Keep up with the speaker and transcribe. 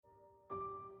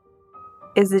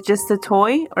Is it just a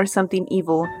toy or something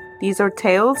evil? These are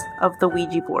tales of the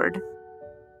Ouija board.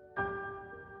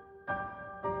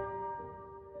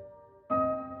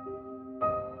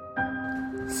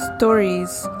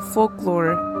 Stories,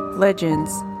 folklore,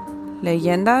 legends,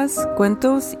 leyendas,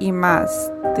 cuentos y más.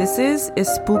 This is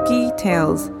Spooky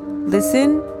Tales.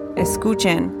 Listen,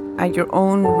 escuchen at your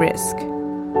own risk.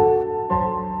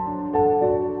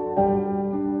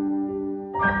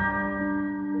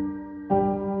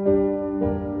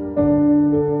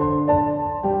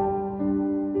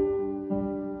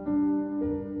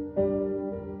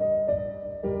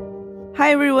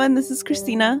 Hi everyone, this is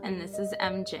Christina. And this is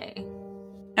MJ.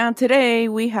 And today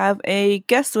we have a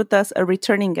guest with us, a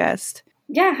returning guest.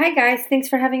 Yeah, hi guys. Thanks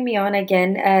for having me on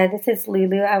again. This is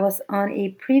Lulu. I was on a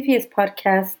previous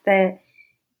podcast that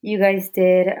you guys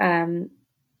did, and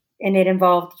it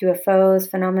involved UFOs,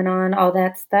 phenomenon, all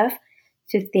that stuff.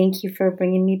 So thank you for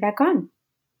bringing me back on.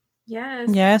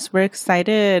 Yes, we're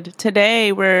excited.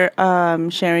 Today we're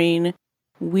sharing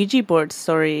Ouija board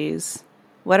stories.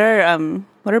 What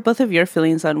are both of your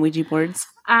feelings on Ouija boards?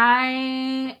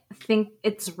 I think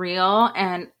it's real,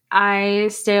 and I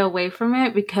stay away from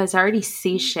it because I already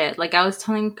see shit. Like I was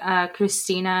telling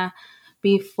Christina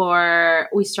before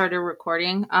we started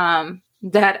recording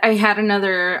that I had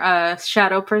another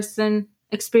shadow person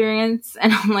experience,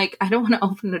 and I'm like, I don't want to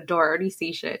open the door. I already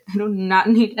see shit. I do not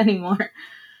need any more.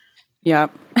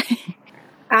 Yep.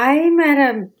 I'm at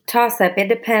a toss-up. It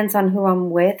depends on who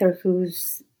I'm with or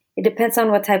it depends on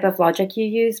what type of logic you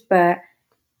use, but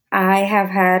I have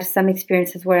had some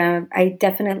experiences where I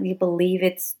definitely believe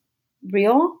it's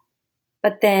real,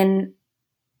 but then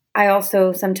I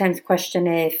also sometimes question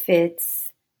if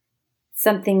it's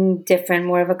something different,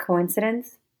 more of a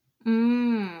coincidence.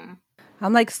 I'm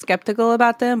like skeptical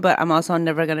about them, but I'm also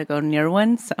never gonna go near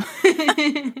one. So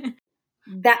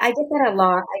That I get that a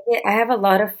lot. I have a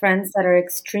lot of friends that are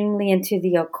extremely into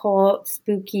the occult,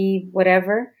 spooky,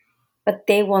 whatever, but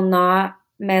they will not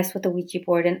mess with the Ouija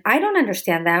board, and I don't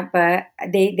understand that. But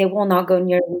they will not go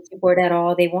near the Ouija board at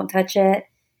all. They won't touch it.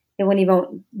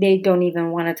 They don't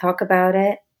even want to talk about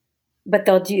it. But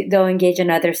they'll engage in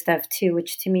other stuff too,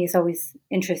 which to me is always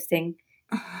interesting.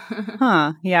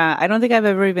 Huh. Yeah. I don't think I've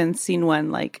ever even seen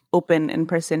one like open in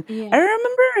person. Yeah. I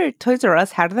remember Toys R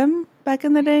Us had them back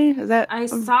in the day. Is that I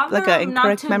saw like them an incorrect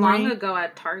not too memory? long ago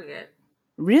at Target.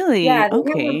 Really? Yeah,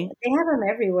 Okay. they have them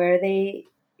everywhere. They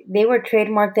were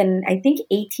trademarked in I think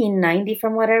 1890,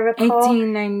 from what I recall.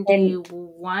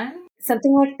 1891?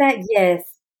 Something like that, yes.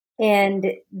 And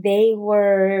they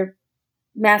were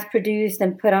mass produced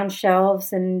and put on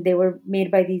shelves, and they were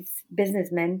made by these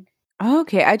businessmen.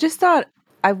 Okay.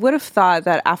 I would have thought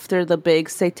that after the big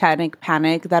satanic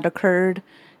panic that occurred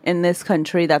in this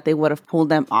country that they would have pulled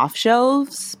them off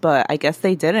shelves, but I guess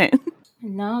they didn't.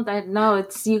 No,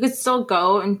 it's you could still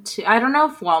go into. I don't know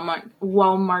if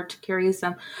Walmart carries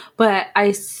them, but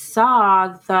I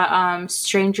saw the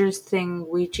Strangers Thing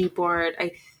Ouija board.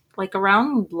 Like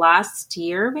around last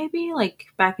year, maybe like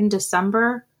back in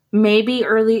December, maybe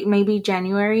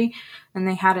January, and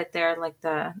they had it there, like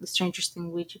the Strangers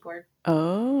Thing Ouija board.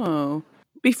 Oh.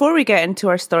 Before we get into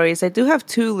our stories, I do have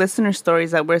 2 listener stories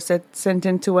that were sent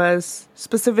in to us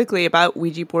specifically about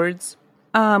Ouija boards.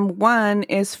 One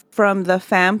is from the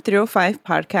Fam 305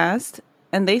 podcast,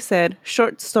 and they said,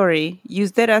 short story,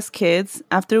 used it as kids.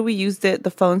 After we used it, the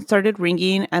phone started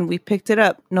ringing and we picked it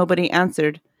up. Nobody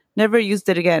answered. Never used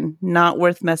it again. Not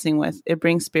worth messing with. It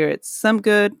brings spirits. Some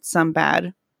good, some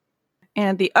bad.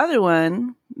 And the other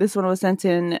one, this one was sent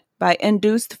in by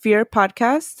Induced Fear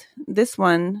podcast. This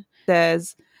one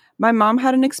says, my mom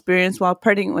had an experience while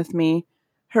pregnant with me.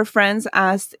 Her friends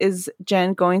asked, is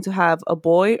Jen going to have a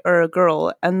boy or a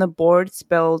girl? And the board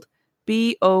spelled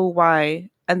BOY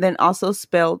and then also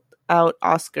spelled out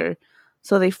Oscar.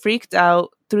 So they freaked out,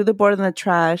 threw the board in the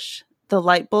trash. The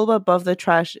light bulb above the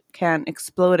trash can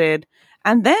exploded.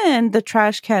 And then the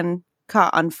trash can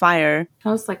caught on fire.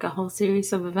 That was like a whole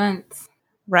series of events.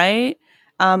 Right?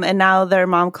 And now their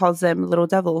mom calls them Little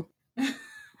Devil.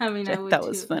 I mean, I would that too.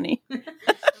 was funny.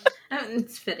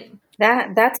 It's fitting.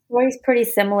 That story is pretty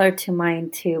similar to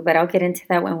mine too, but I'll get into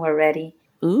that when we're ready.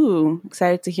 Ooh,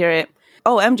 excited to hear it.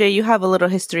 Oh, MJ, you have a little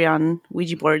history on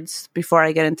Ouija boards before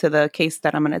I get into the case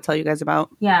that I'm going to tell you guys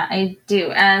about. Yeah, I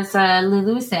do. As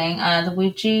Lulu was saying, the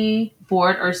Ouija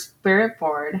board or spirit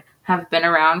board have been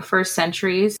around for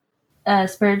centuries.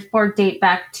 Spirit board date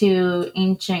back to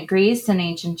ancient Greece and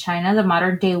ancient China. The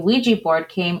modern day Ouija board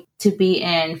came to be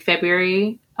in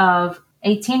February of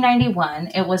 1891.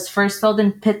 It was first sold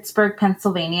in Pittsburgh,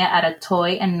 Pennsylvania at a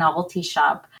toy and novelty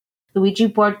shop. The Ouija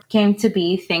board came to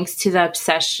be thanks to the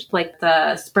obsession, like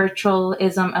the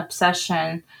spiritualism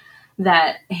obsession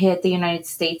that hit the United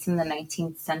States in the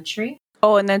 19th century.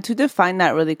 Oh, and then to define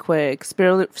that really quick,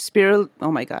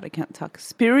 oh my God, I can't talk.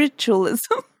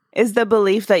 Spiritualism is the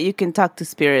belief that you can talk to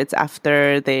spirits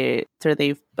after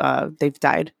they've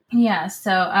died. Yeah,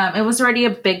 so it was already a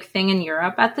big thing in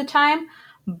Europe at the time,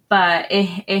 but it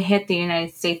hit the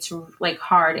United States like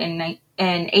hard in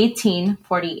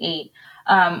 1848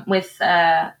 with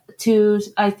I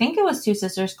think it was two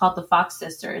sisters called the Fox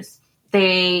sisters.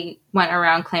 They went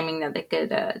around claiming that they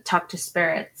could talk to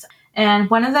spirits. And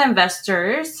one of the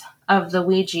investors of the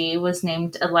Ouija was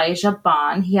named Elijah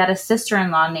Bond. He had a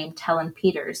sister-in-law named Helen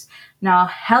Peters. Now,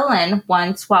 Helen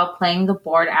once, while playing the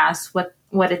board, asked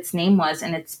what its name was,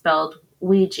 and it spelled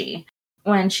Ouija.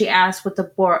 When she asked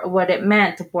what it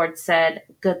meant, the board said,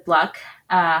 "Good luck."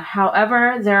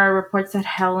 However, there are reports that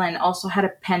Helen also had a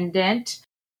pendant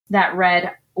that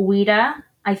read Ouida.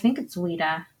 I think it's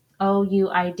Ouida,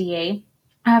 Ouida,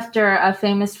 after a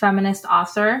famous feminist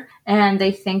author, and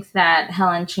they think that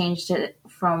Helen changed it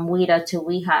from Ouida to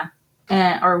Ouija,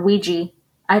 or Ouija.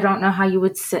 I don't know how you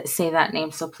would say that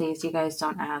name, so please, you guys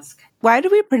don't ask. Why do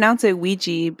we pronounce it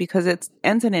Ouija? Because it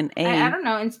ends in an A. I don't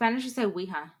know. In Spanish, you say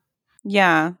Ouija.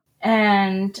 Yeah.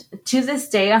 And to this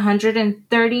day,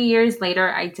 130 years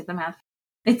later, I did the math,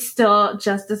 it's still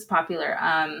just as popular.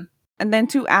 And then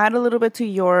to add a little bit to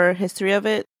your history of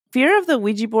it, fear of the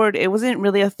Ouija board, it wasn't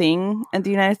really a thing in the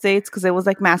United States because it was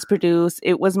like mass produced.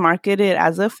 It was marketed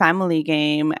as a family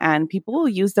game and people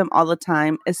used them all the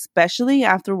time, especially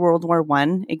after World War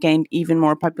I. It gained even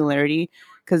more popularity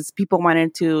because people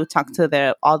wanted to talk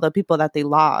to all the people that they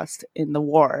lost in the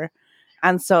war.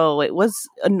 And so it was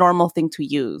a normal thing to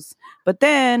use. But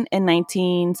then in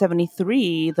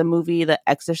 1973, the movie The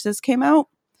Exorcist came out.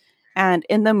 And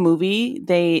in the movie,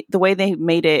 the way they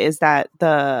made it is that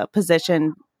the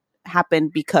possession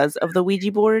happened because of the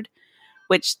Ouija board,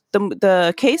 which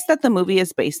the case that the movie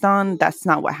is based on, that's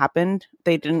not what happened.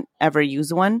 They didn't ever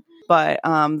use one. But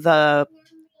the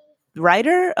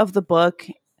writer of the book,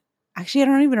 actually, I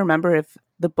don't even remember if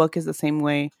the book is the same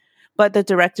way, but the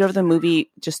director of the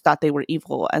movie just thought they were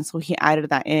evil. And so he added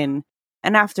that in.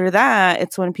 And after that,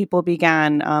 it's when people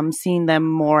began seeing them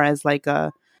more as like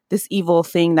this evil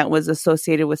thing that was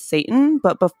associated with Satan.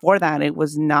 But before that, it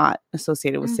was not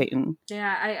associated with Satan.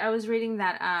 Yeah, I was reading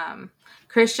that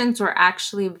Christians were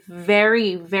actually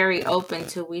very, very open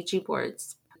to Ouija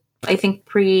boards. I think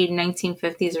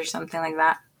pre-1950s or something like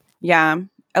that. Yeah,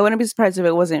 I wouldn't be surprised if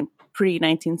it wasn't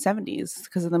pre-1970s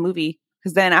because of the movie.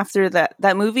 Because then after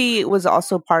that movie was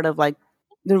also part of like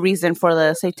the reason for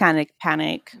the satanic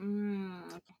panic,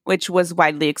 which was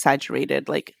widely exaggerated.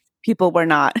 Like people were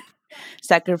not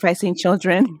sacrificing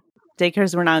children.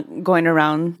 Daycares were not going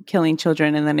around killing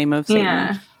children in the name of Satan.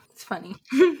 Yeah, it's funny.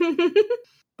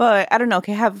 But I don't know.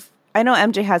 Okay, I know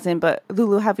MJ hasn't, but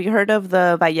Lulu, have you heard of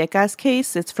the Vallecas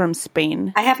case? It's from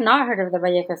Spain. I have not heard of the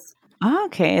Vallecas. Oh,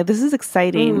 okay, this is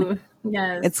exciting. Ooh,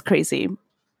 yes. It's crazy.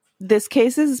 This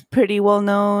case is pretty well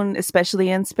known, especially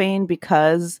in Spain,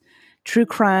 because true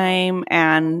crime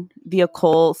and the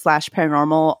occult /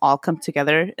 paranormal all come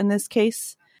together in this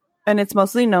case. And it's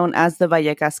mostly known as the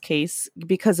Vallecas case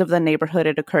because of the neighborhood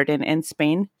it occurred in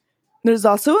Spain. There's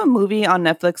also a movie on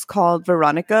Netflix called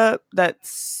Veronica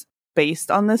that's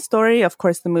based on this story. Of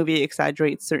course, the movie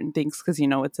exaggerates certain things because,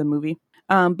 it's a movie.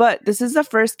 But this is the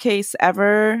first case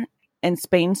ever in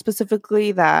Spain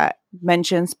specifically that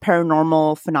mentions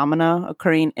paranormal phenomena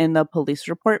occurring in the police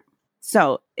report.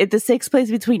 So this takes place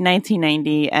between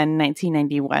 1990 and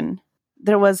 1991.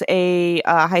 There was a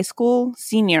high school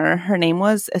senior. Her name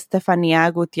was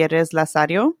Estefania Gutierrez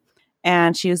Lazario,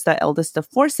 and she was the eldest of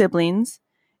 4 siblings.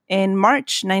 In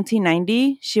March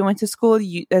 1990, she went to school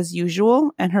as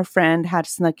usual, and her friend had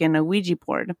snuck in a Ouija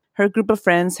board. Her group of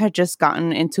friends had just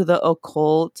gotten into the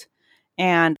occult,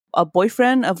 and a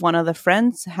boyfriend of one of the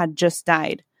friends had just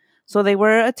died. So they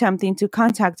were attempting to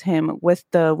contact him with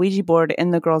the Ouija board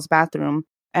in the girls' bathroom.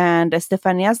 And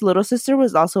Estefania's little sister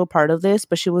was also a part of this,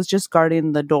 but she was just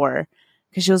guarding the door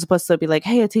because she was supposed to be like,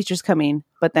 hey, a teacher's coming.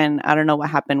 But then I don't know what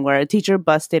happened where a teacher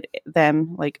busted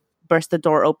them, like burst the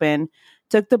door open,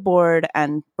 took the board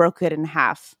and broke it in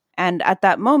half. And at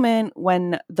that moment,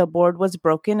 when the board was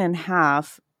broken in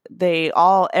half,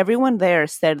 everyone there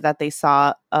said that they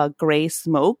saw a gray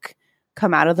smoke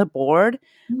come out of the board,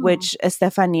 which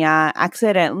Estefania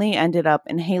accidentally ended up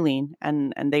inhaling.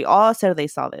 And they all said they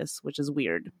saw this, which is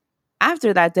weird.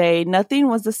 After that day, nothing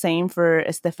was the same for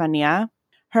Estefania.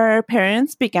 Her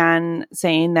parents began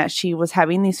saying that she was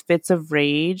having these fits of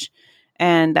rage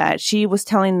and that she was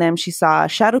telling them she saw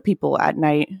shadow people at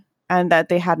night and that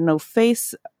they had no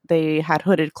face. They had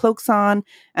hooded cloaks on,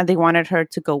 and they wanted her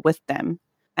to go with them.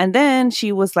 And then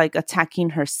she was like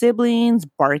attacking her siblings,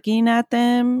 barking at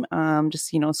them,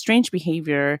 just, strange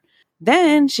behavior.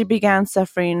 Then she began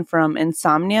suffering from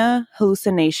insomnia,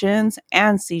 hallucinations,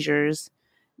 and seizures.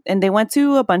 And they went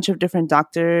to a bunch of different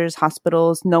doctors,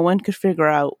 hospitals. No one could figure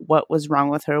out what was wrong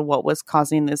with her, what was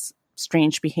causing this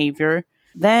strange behavior.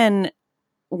 Then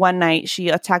one night she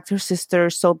attacked her sister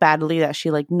so badly that she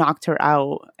like knocked her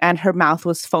out, and her mouth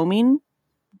was foaming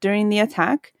during the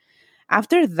attack.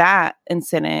 After that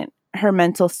incident, her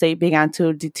mental state began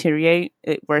to deteriorate.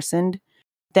 It worsened.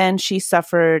 Then she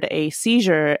suffered a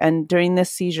seizure, and during this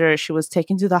seizure, she was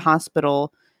taken to the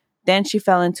hospital. Then she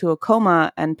fell into a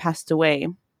coma and passed away.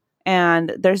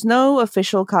 And there's no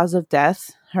official cause of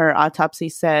death. Her autopsy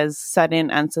says sudden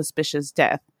and suspicious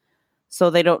death. So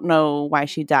they don't know why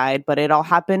she died, but it all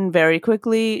happened very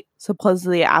quickly,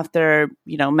 supposedly after,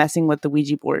 messing with the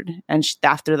Ouija board and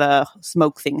after the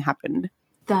smoke thing happened.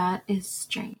 That is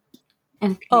strange.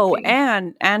 And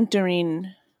and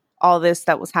during all this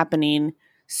that was happening,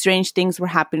 strange things were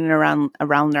happening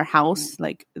around their house.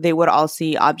 Like they would all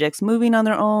see objects moving on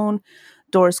their own,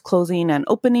 doors closing and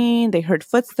opening. They heard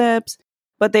footsteps,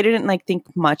 but they didn't think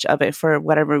much of it for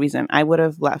whatever reason. I would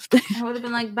have left. I would have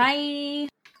been like, bye.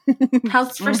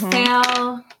 House for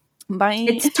sale. Bye.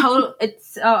 It's total.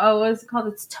 It's what's it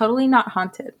called? It's totally not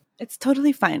haunted. It's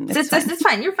totally fine. It's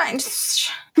fine. You're fine.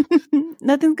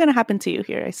 Nothing's gonna happen to you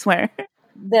here, I swear.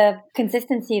 The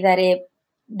consistency that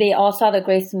they all saw the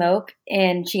gray smoke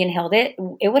and she inhaled it,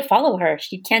 it would follow her.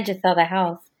 She can't just sell the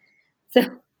house. So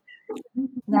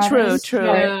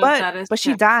true. But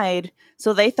she died,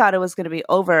 so they thought it was gonna be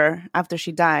over after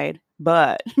she died.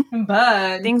 But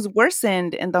things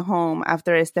worsened in the home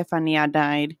after Estefania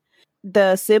died.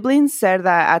 The siblings said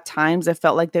that at times it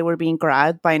felt like they were being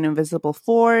grabbed by an invisible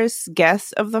force.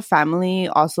 Guests of the family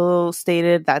also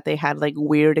stated that they had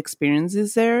weird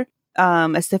experiences there.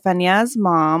 Estefania's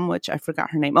mom, which I forgot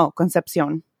her name. Oh,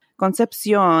 Concepcion.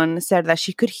 Concepcion said that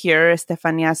she could hear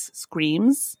Estefania's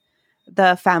screams.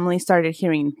 The family started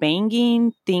hearing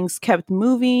banging. Things kept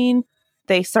moving.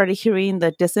 They started hearing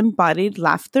the disembodied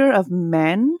laughter of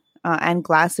men and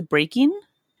glass breaking.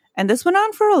 And this went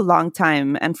on for a long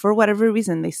time. And for whatever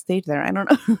reason, they stayed there. I don't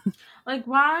know.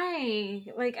 Why?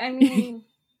 I mean...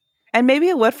 And maybe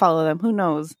it would follow them. Who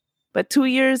knows? But 2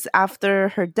 years after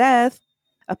her death,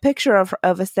 a picture of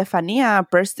Estefania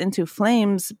burst into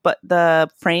flames, but the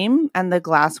frame and the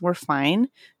glass were fine.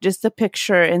 Just the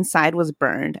picture inside was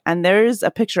burned. And there's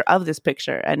a picture of this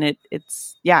picture. And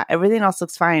it's everything else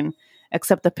looks fine.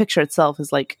 Except the picture itself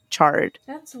is charred.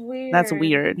 That's weird. That's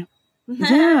weird.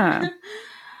 Yeah.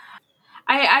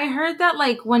 I heard that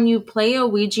when you play a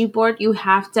Ouija board, you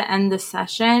have to end the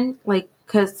session,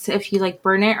 because if you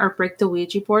burn it or break the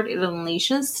Ouija board, it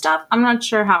unleashes stuff. I'm not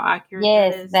sure how accurate that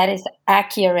is. Yes, that is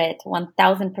accurate.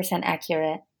 1000%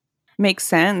 accurate. Makes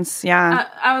sense. Yeah.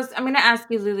 I'm going to ask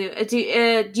you, Lulu, do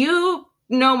you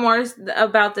know more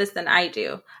about this than I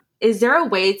do? Is there a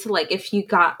way to if you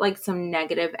got some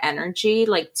negative energy,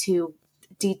 to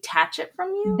detach it from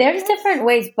you? There's different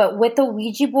ways, but with the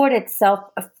Ouija board itself,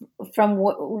 from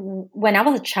when I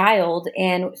was a child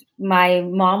and my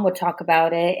mom would talk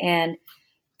about it and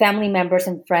family members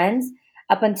and friends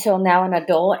up until now an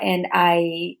adult. And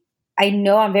I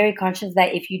know I'm very conscious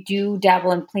that if you do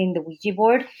dabble in playing the Ouija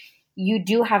board, you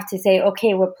do have to say,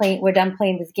 okay, we're done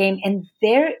playing this game. And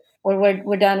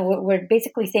we're done. We're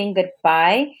basically saying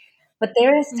goodbye. But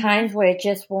there is times where it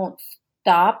just won't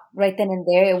stop right then and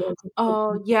there. It won't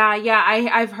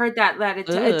I've heard that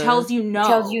it tells you no. It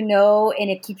tells you no,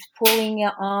 and it keeps pulling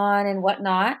it on and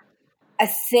whatnot. I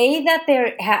say that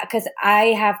because I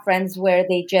have friends where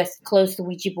they just close the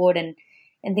Ouija board and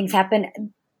things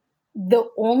happen. The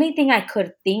only thing I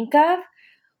could think of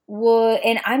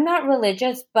and I'm not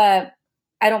religious, but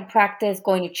I don't practice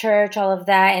going to church, all of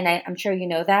that, and I'm sure you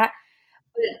know that.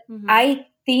 But I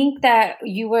think that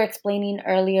you were explaining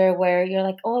earlier where you're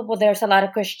like, oh, well, there's a lot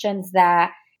of Christians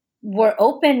that were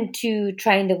open to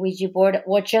trying the Ouija board.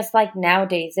 Well, just like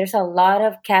nowadays, there's a lot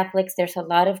of Catholics, there's a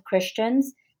lot of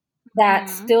Christians that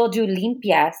still do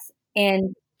limpias.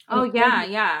 And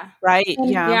right.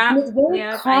 And it's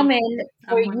very common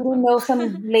for you to know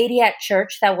some lady at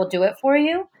church that will do it for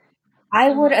you. I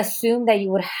would assume that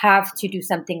you would have to do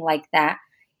something like that.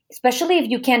 Especially if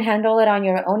you can't handle it on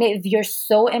your own. If you're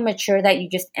so immature that you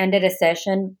just ended a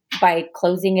session by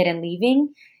closing it and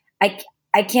leaving,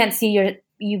 I can't see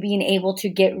you being able to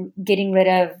getting rid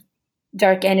of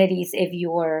dark entities if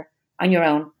you were on your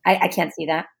own. I can't see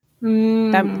that.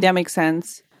 That makes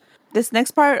sense. This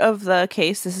next part of the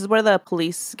case, this is where the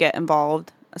police get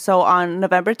involved. So on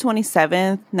November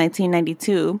 27th,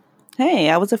 1992, hey,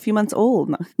 I was a few months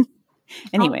old.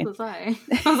 Anyway. How old was I?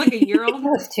 I was like a year old? I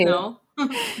was 2. No.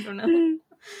 I don't know.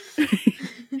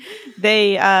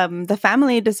 The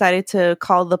family decided to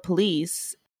call the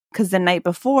police because the night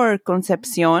before,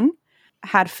 Concepcion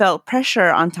had felt pressure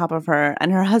on top of her,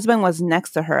 and her husband was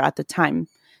next to her at the time.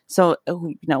 So,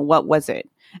 what was it?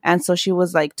 And so she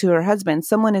was like to her husband,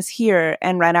 someone is here.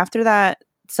 And right after that,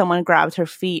 someone grabbed her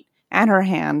feet and her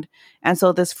hand. And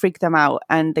so this freaked them out,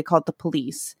 and they called the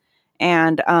police.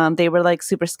 And they were like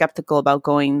super skeptical about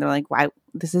going. They're like, why?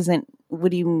 This isn't,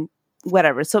 what do you,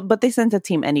 whatever. So, but they sent a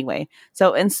team anyway.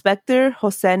 So Inspector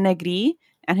Jose Negri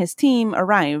and his team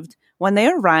arrived. When they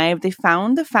arrived, they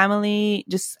found the family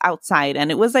just outside, and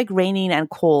it was like raining and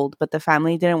cold, but the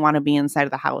family didn't want to be inside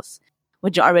of the house,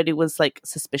 which already was like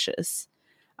suspicious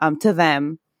to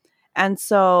them. And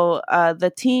so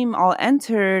the team all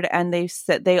entered, and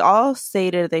they all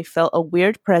stated they felt a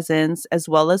weird presence as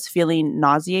well as feeling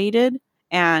nauseated.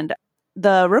 And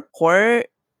the report,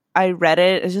 I read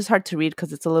it. It's just hard to read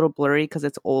because it's a little blurry because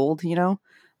it's old,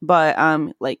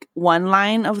 But like one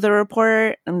line of the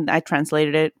report, and I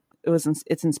translated it.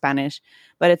 It's in Spanish,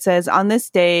 but it says, on this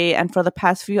day and for the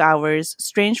past few hours,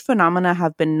 strange phenomena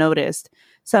have been noticed.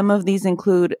 Some of these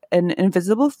include an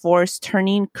invisible force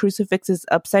turning crucifixes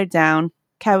upside down,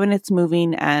 cabinets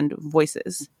moving, and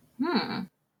voices.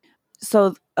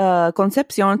 So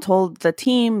Concepcion told the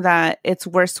team that it's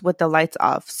worse with the lights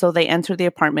off, so they entered the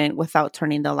apartment without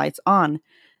turning the lights on.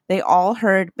 They all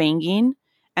heard banging,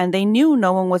 and they knew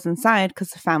no one was inside because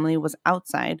the family was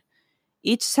outside.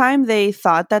 Each time they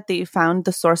thought that they found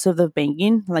the source of the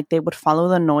banging, like they would follow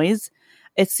the noise,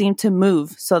 it seemed to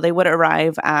move. So they would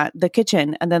arrive at the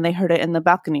kitchen, and then they heard it in the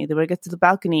balcony. They would get to the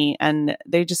balcony, and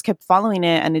they just kept following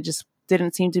it, and it just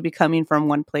didn't seem to be coming from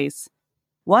one place.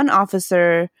 One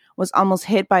officer was almost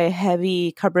hit by a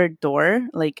heavy cupboard door.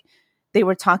 Like they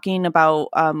were talking about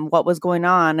what was going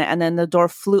on, and then the door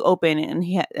flew open,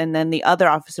 and then the other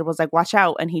officer was like, "Watch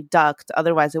out!" and he ducked.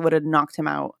 Otherwise, it would have knocked him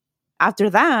out.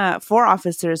 After that, 4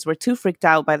 officers were too freaked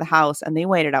out by the house, and they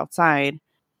waited outside.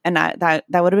 And that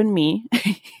would have been me.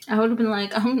 I would have been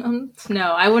like,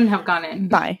 no, I wouldn't have gone in.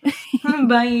 Bye.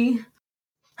 Bye.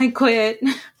 I quit.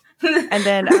 And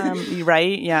then,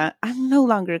 right? Yeah, I'm no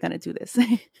longer going to do this.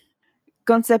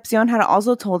 Concepcion had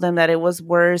also told them that it was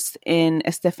worse in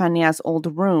Estefania's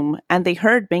old room, and they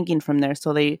heard banging from there.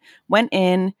 So they went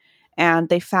in, and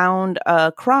they found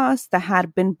a cross that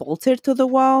had been bolted to the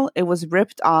wall. It was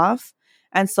ripped off,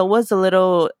 and so was the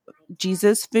little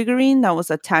Jesus figurine that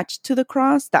was attached to the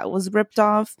cross that was ripped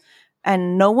off,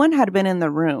 and no one had been in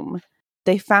the room.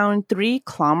 They found 3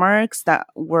 claw marks that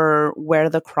were where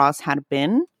the cross had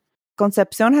been.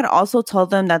 Concepcion had also told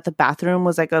them that the bathroom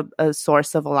was like a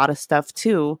source of a lot of stuff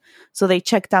too. So they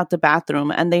checked out the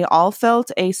bathroom, and they all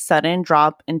felt a sudden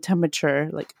drop in temperature,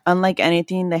 like unlike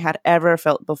anything they had ever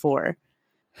felt before.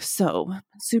 So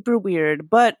super weird.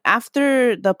 But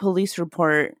after the police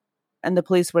report, and the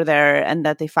police were there, and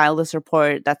that they filed this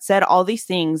report that said all these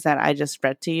things that I just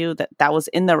read to you, that was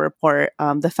in the report,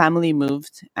 the family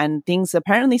moved, and things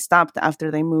apparently stopped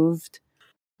after they moved.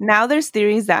 Now there's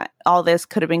theories that all this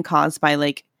could have been caused by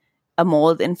like a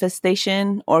mold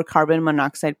infestation or carbon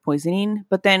monoxide poisoning.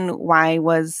 But then why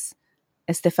was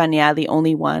Estefania the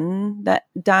only one that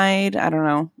died? I don't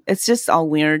know. It's just all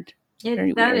weird.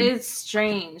 That is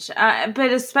strange.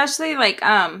 But especially like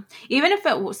even if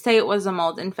it was a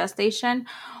mold infestation,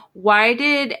 why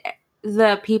did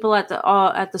the people at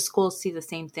the school see the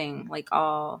same thing? Like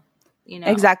all,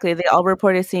 Exactly. They all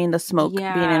reported seeing the smoke being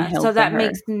inhaled. So that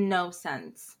makes no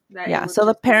sense. So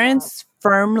the parents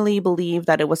firmly believe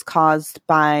that it was caused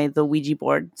by the Ouija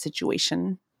board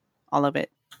situation. All of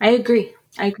it. I agree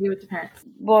with the parents.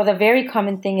 Well, the very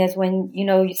common thing is when,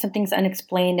 something's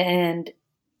unexplained, and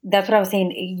that's what I was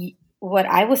saying. What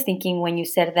I was thinking when you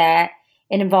said that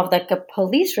it involved like a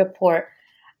police report.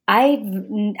 I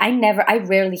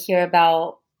rarely hear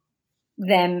about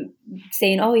them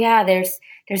saying, "Oh yeah, there's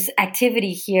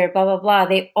activity here, blah blah blah."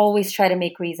 They always try to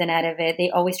make reason out of it. They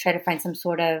always try to find some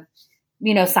sort of,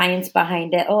 science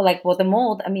behind it. Oh, like, well, the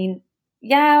mold. I mean,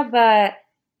 yeah, but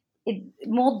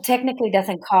mold technically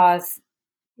doesn't cause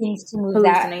things to move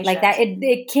that like that.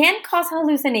 It can cause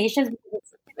hallucinations.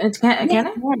 It can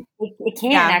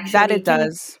actually. That it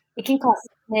does. It can cause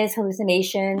sickness,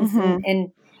 hallucinations,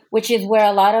 and which is where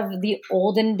a lot of the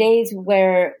olden days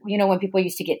where, when people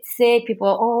used to get sick,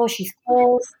 people, she's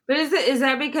close. But is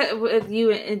that because you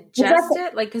ingest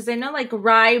it? Like, because I know like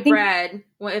rye bread,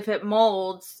 if it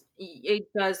molds, it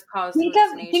does cause Think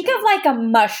of hallucinations. like a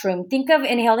mushroom. Think of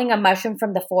inhaling a mushroom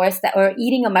from the forest or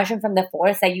eating a mushroom from the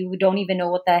forest that you don't even know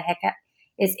what the heck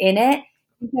is in it.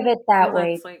 Think of it that Well,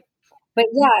 way. that's like, But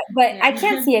yeah, but I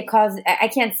can't yeah. see it I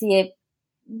can't see it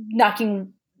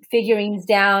knocking figurines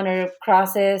down or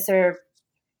crosses or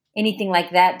anything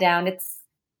like that down.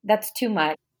 That's too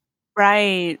much.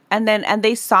 Right. And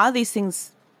they saw these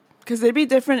things because it'd be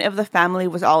different if the family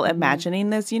was all Mhm. imagining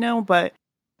this, but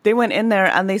they went in there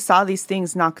and they saw these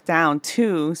things knocked down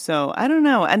too. So I don't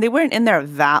know. And they weren't in there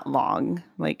that long.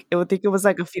 Like it would think it was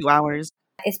like a few hours.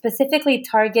 It specifically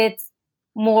targets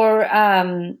more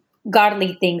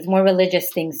godly things, more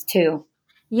religious things too.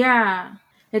 Yeah,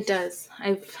 it does.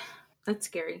 That's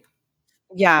scary.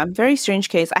 Yeah, very strange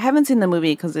case. I haven't seen the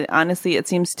movie because honestly, it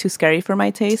seems too scary for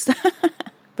my taste.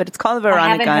 But it's called I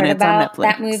Veronica haven't and heard it's on about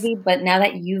that Netflix. movie, but now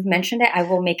that you've mentioned it, I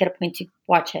will make it a point to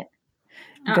watch it.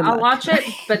 Good I'll luck. watch it,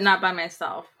 but not by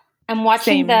myself. I'm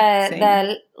watching Same.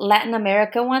 the Latin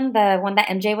America one, the one that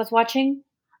MJ was watching.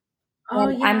 Oh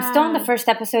And I'm still on the yeah. first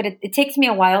episode. It takes me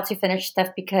a while to finish stuff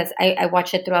because I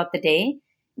watch it throughout the day,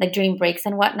 like during breaks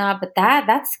and whatnot. But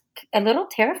that's a little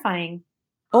terrifying.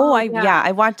 Oh, Oh yeah.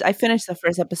 I finished the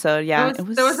first episode. Yeah,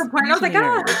 There was a point I was like, weird.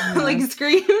 ah, Yeah. like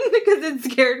screamed because it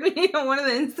scared me on one of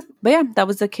the instances. But yeah, that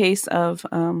was the case of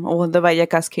the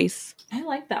Vallecas case. I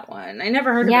like that one. I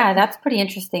never heard of Yeah, it. that's pretty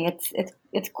interesting.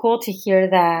 It's cool to hear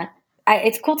that.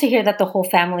 It's cool to hear that the whole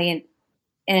family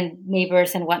and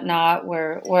neighbors and whatnot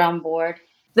were on board.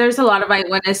 There's a lot of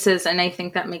eyewitnesses, and I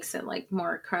think that makes it like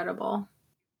more credible.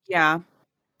 Yeah.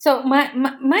 So mine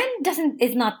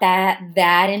is not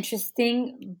that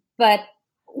interesting, but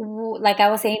like I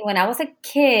was saying, when I was a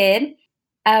kid,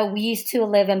 we used to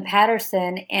live in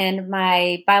Patterson, and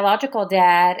my biological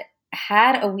dad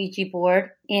had a Ouija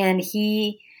board, and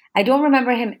I don't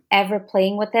remember him ever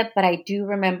playing with it, but I do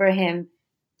remember him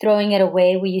throwing it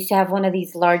away. We used to have one of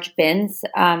these large bins,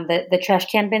 the trash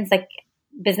can bins like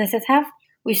businesses have.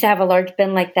 We used to have a large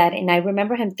bin like that, and I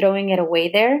remember him throwing it away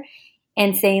there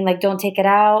and saying like, "Don't take it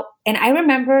out." And I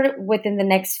remember within the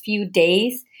next few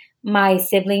days, my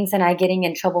siblings and I getting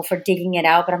in trouble for digging it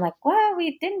out. But I'm like, "Well,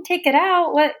 we didn't take it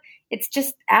out. What? It's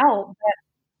just out." But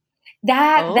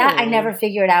that I never Oh.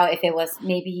 figured out if it was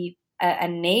maybe a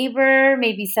neighbor,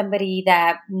 maybe somebody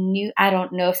that knew. I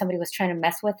don't know if somebody was trying to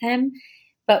mess with him.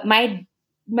 But my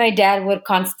dad would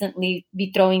constantly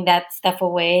be throwing that stuff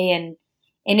away, and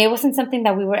it wasn't something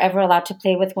that we were ever allowed to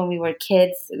play with when we were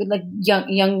kids, like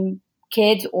young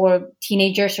kids or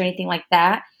teenagers or anything like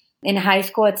that. In high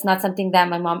school, it's not something that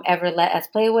my mom ever let us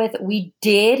play with. We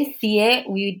did see it.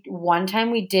 One time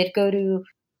we did go to, it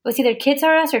was either Kids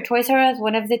R Us or Toys R Us,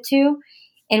 one of the two,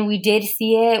 and we did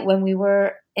see it when we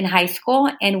were in high school,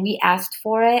 and we asked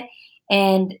for it,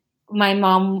 and my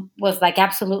mom was like,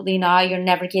 "Absolutely not! You're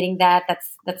never getting that.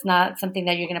 That's not something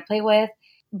that you're gonna play with."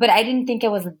 But I didn't think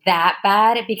it was that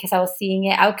bad because I was seeing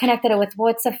it. I connected it with, well,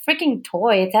 it's a freaking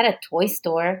toy. It's at a toy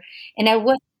store, and I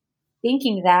was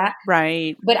thinking that,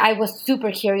 Right. but I was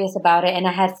super curious about it, and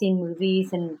I had seen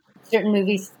movies and certain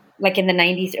movies like in the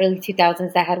 90s, early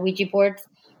 2000s that had Ouija boards,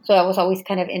 so I was always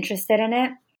kind of interested in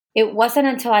it. It wasn't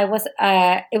until it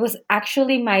was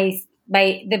actually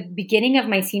by the beginning of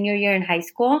my senior year in high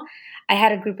school, I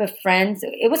had a group of friends.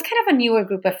 It was kind of a newer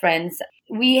group of friends.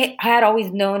 We had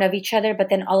always known of each other, but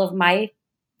then all of my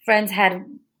friends had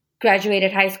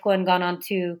graduated high school and gone on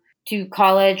to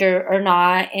college or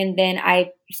not. And then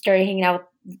I started hanging out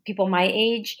with people my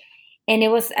age. And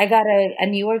I got a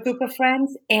newer group of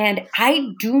friends. And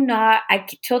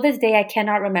till this day, I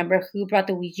cannot remember who brought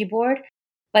the Ouija board,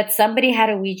 but somebody had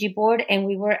a Ouija board, and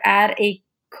we were at a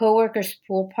coworker's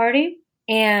pool party.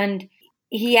 And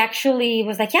he actually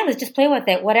was like, "Yeah, let's just play with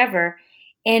it, whatever."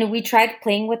 And we tried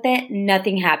playing with it.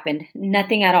 Nothing happened.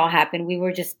 Nothing at all happened.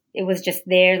 It was just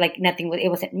there. Like it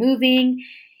wasn't moving.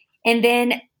 And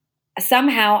then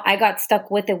somehow I got stuck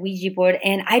with the Ouija board.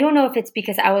 And I don't know if it's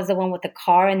because I was the one with the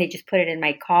car and they just put it in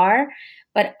my car,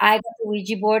 but I got the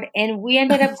Ouija board, and we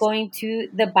ended up going to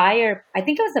I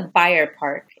think it was the Bayer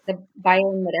Park, the Bayer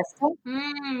Modesto.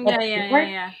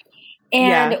 Yeah.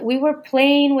 And Yeah. we were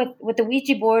playing with the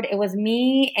Ouija board. It was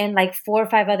me and like 4 or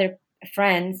 5 other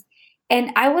friends.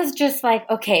 And I was just like,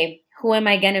 okay, who am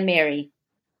I going to marry?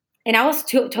 And I was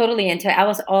totally into it. I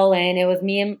was all in. It was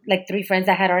me and like 3 friends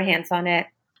that had our hands on it.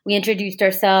 We introduced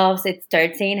ourselves. It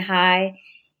started saying hi.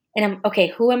 And I'm, okay,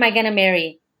 who am I going to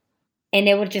marry? And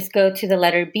it would just go to the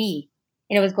letter B.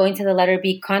 And it was going to the letter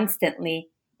B constantly.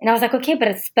 And I was like, okay,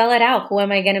 but spell it out. Who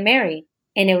am I going to marry?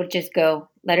 And it would just go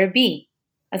letter B.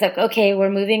 I was like, okay, we're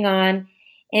moving on.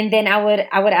 And then I would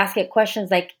ask it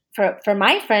questions like, for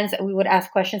my friends, we would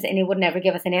ask questions and it would never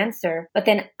give us an answer. But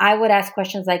then I would ask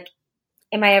questions like,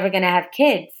 am I ever going to have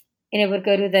kids? And it would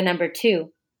go to the number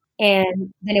 2.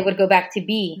 And then it would go back to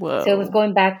B. Whoa. So it was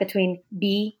going back between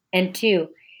B and 2.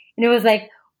 And it was like,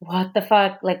 what the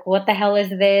fuck? Like, what the hell is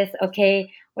this?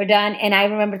 Okay, we're done. And I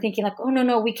remember thinking like, oh,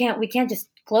 no, we can't just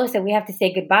close it. We have to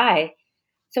say goodbye.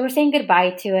 So we're saying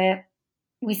goodbye to it.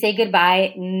 We say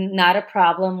goodbye. Not a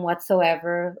problem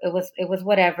whatsoever. It was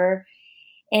whatever.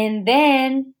 And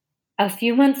then a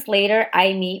few months later,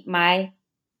 I meet my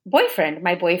boyfriend.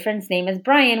 My boyfriend's name is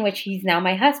Brian, which he's now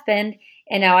my husband.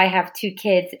 And now I have 2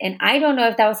 kids. And I don't know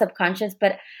if that was subconscious,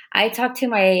 but I talk to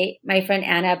my friend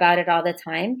Anna about it all the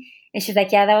time. And she's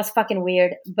like, yeah, that was fucking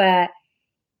weird. But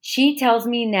she tells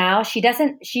me now,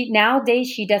 nowadays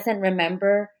she doesn't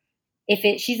remember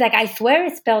she's like, I swear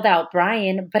it spelled out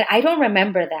Brian, but I don't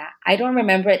remember that. I don't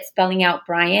remember it spelling out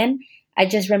Brian. I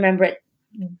just remember it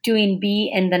doing B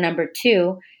and the number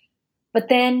 2. But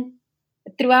then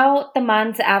throughout the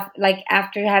months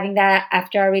after having that,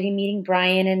 after already meeting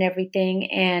Brian and everything,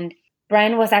 and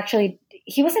Brian was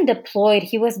he wasn't deployed.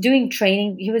 He was doing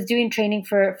training. He was doing training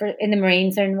for in the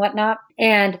Marines and whatnot.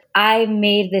 And I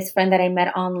made this friend that I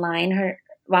met online.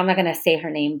 I'm not going to say her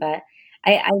name, but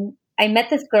I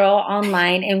met this girl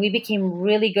online and we became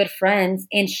really good friends.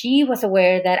 And she was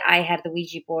aware that I had the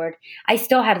Ouija board. I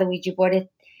still had the Ouija board. It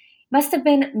must have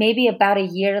been maybe about a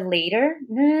year later.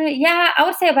 Yeah, I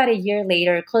would say about a year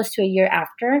later, close to a year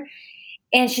after.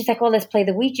 And she's like, well, let's play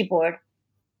the Ouija board.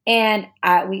 And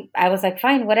I was like,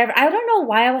 fine, whatever. I don't know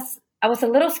why I was a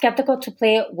little skeptical to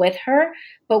play it with her,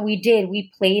 but we did.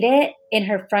 We played it in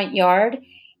her front yard.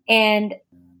 And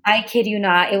I kid you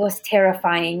not, it was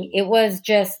terrifying. It was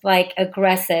just like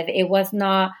aggressive. It wasn't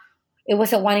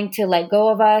wanting to let go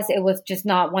of us. It was just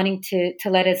not wanting to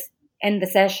let us end the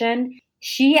session.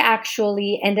 She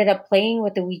actually ended up playing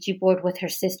with the Ouija board with her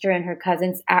sister and her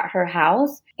cousins at her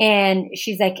house. And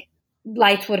she's like,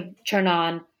 lights would turn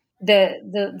on.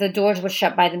 The doors would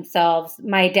shut by themselves.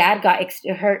 My dad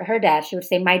her dad, she would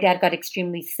say, my dad got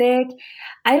extremely sick.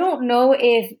 I don't know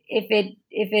if it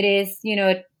is,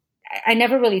 I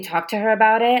never really talked to her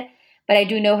about it, but I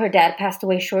do know her dad passed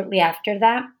away shortly after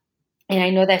that. And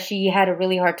I know that she had a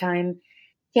really hard time.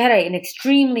 She had an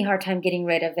extremely hard time getting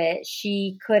rid of it.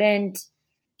 She couldn't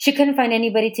find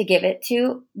anybody to give it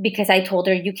to because I told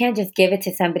her, you can't just give it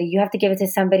to somebody. You have to give it to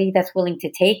somebody that's willing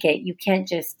to take it. You can't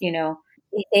just, say,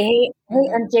 hey,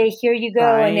 MJ, here you go.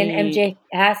 Right. And then MJ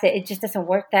has it. It just doesn't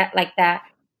work like that.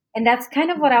 And that's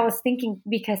kind of what I was thinking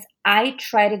because I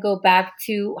try to go back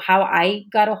to how I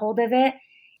got a hold of it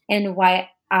and why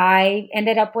I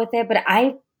ended up with it. But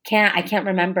I can't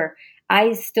remember.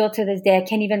 I still to this day, I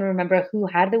can't even remember who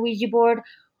had the Ouija board,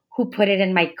 who put it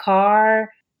in my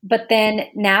car. But then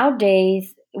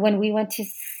nowadays, when we went to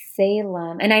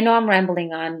Salem, and I know I'm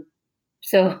rambling on,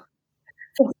 so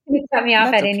cut me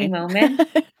off at any moment.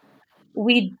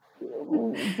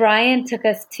 Brian took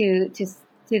us to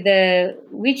the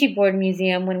Ouija board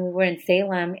museum when we were in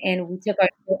Salem, and we took our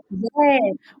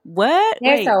What?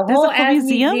 There's a whole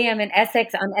museum in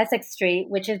Essex on Essex Street,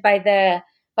 which is by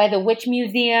the Witch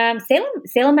Museum.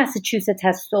 Salem, Massachusetts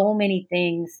has so many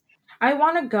things. I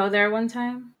want to go there one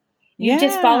time. You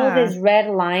just follow this red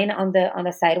line on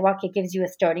the sidewalk. It gives you a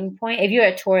starting point. If you're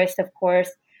a tourist, of course,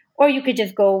 or you could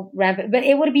just go rampant. But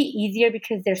it would be easier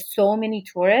because there's so many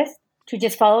tourists to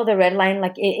just follow the red line.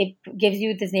 Like it gives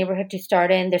you this neighborhood to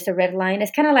start in. There's a red line.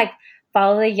 It's kind of like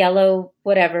follow the yellow,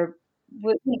 whatever.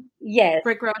 Yes.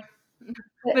 Brick road.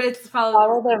 But it's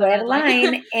follow the red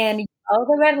line and you follow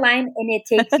the red line and it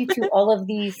takes you to all of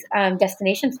these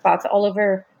destination spots all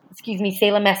over,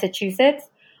 Salem, Massachusetts.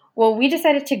 Well, we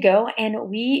decided to go and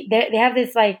they have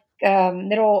this like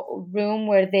little room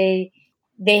where they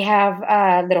have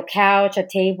a little couch, a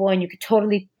table, and you could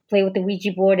totally play with the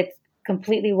Ouija board. It's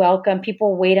completely welcome.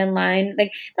 People wait in line.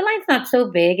 Like the line's not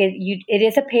so big. It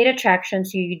is a paid attraction,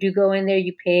 so you do go in there,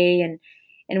 you pay and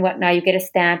whatnot. You get a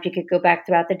stamp. You could go back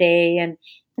throughout the day. And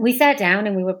we sat down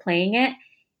and we were playing it.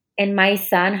 And my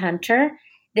son Hunter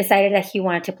decided that he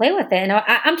wanted to play with it, and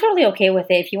I'm totally okay with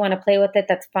it. If you want to play with it,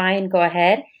 that's fine. Go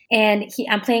ahead. And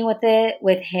I'm playing with it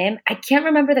with him. I can't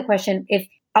remember the question. If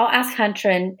I'll ask Hunter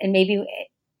and maybe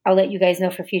I'll let you guys know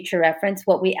for future reference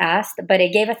what we asked, but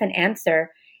it gave us an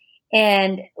answer.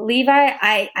 And Levi,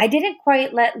 I didn't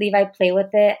quite let Levi play with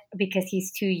it because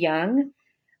he's too young.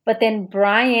 But then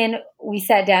Brian, we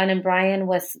sat down and Brian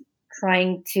was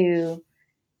trying to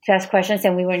ask questions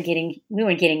and we weren't getting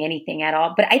anything at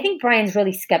all. But I think Brian's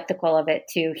really skeptical of it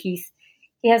too. He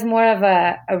has more of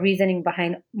a reasoning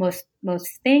behind most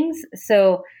things.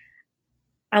 So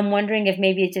I'm wondering if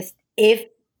maybe if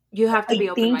You have to I be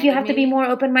open think minded. you have to be more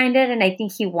open minded, and I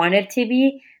think he wanted to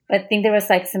be, but I think there was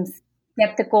like some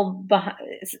skeptical.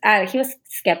 He was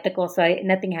skeptical, so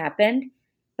nothing happened.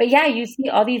 But yeah, you see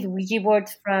all these Ouija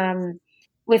boards from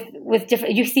with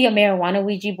different. You see a marijuana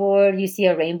Ouija board, you see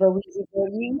a rainbow Ouija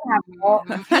board. You have all.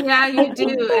 Yeah, I you think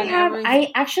do. they And have. every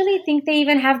I actually think they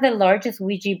even have the largest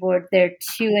Ouija board there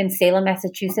too in Salem,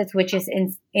 Massachusetts, which is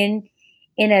in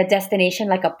a destination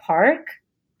like a park,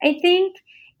 I think,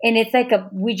 and it's like a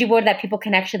Ouija board that people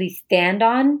can actually stand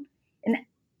on, and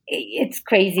it's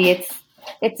crazy.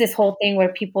 It's this whole thing where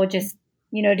people just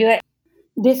do it.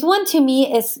 This one to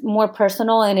me is more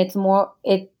personal, and it's more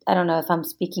it. I don't know if I'm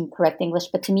speaking correct English,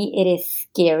 but to me it is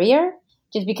scarier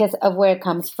just because of where it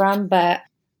comes from. But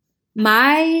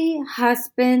my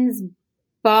husband's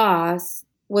boss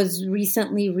was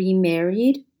recently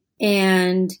remarried,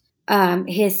 and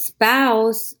his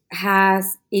spouse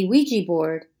has a Ouija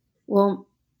board. Well,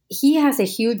 he has a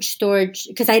huge storage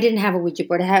because I didn't have a Ouija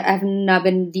board. I've not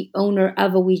been the owner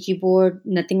of a Ouija board,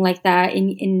 nothing like that.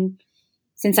 In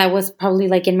since I was probably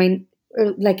like in my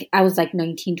like I was like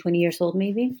 19, 20 years old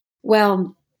maybe.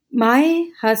 Well, my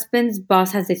husband's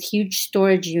boss has this huge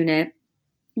storage unit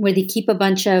where they keep a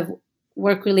bunch of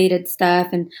work related stuff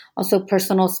and also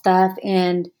personal stuff.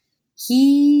 And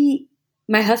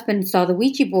my husband saw the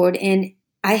Ouija board, and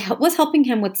I was helping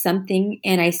him with something,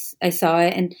 and I saw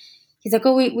it, and he's like,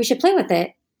 "Oh, we should play with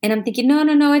it." And I'm thinking, no,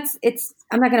 it's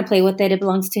I'm not going to play with it. It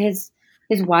belongs to his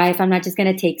wife. I'm not just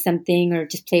going to take something or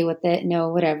just play with it. No,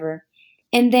 whatever.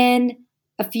 And then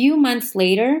a few months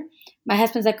later, my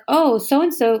husband's like, "Oh, so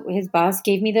and so, his boss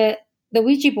gave me the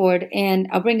Ouija board, and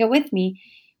I'll bring it with me."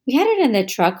 We had it in the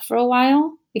truck for a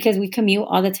while because we commute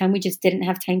all the time. We just didn't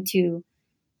have time to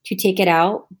take it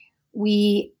out.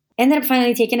 We ended up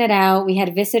finally taking it out. We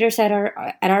had visitors at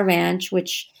our ranch,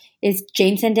 which is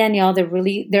James and Danielle.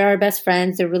 They're our best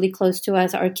friends. They're really close to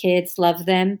us. Our kids love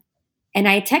them. And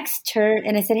I text her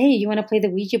and I said, "Hey, you want to play the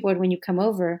Ouija board when you come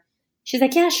over?" She's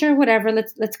like, "Yeah, sure, whatever.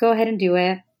 Let's go ahead and do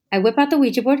it." I whip out the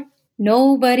Ouija board.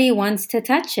 Nobody wants to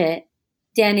touch it.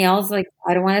 Danielle's like,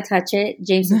 "I don't want to touch it."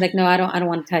 James is like, "No, I don't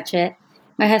want to touch it."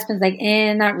 My husband's like,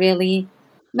 not really.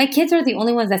 My kids are the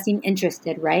only ones that seem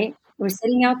interested, right? We're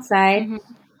sitting outside,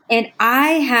 and I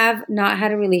have not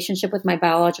had a relationship with my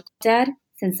biological dad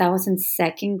since I was in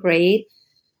second grade.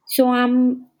 So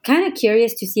I'm kind of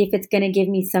curious to see if it's going to give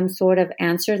me some sort of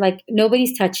answer. Like,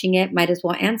 nobody's touching it. Might as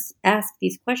well ask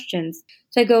these questions.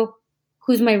 So I go,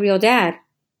 "Who's my real dad?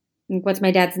 What's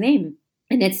my dad's name?"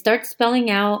 And it starts spelling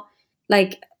out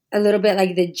like a little bit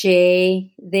like the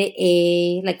J, the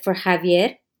A, like for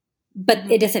Javier,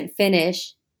 but it doesn't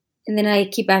finish. And then I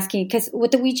keep asking, because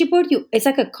with the Ouija board, it's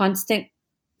like a constant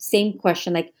same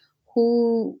question, like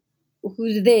who's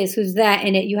this, who's that,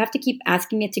 and you have to keep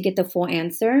asking it to get the full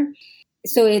answer.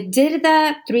 So it did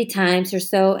that 3 times or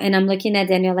so, and I'm looking at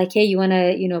Danielle like, "Hey, you want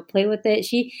to play with it?"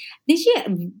 She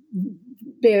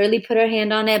barely put her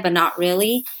hand on it, but not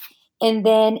really. And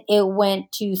then it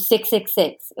went to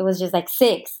 666. It was just like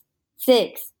 6,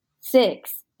 6,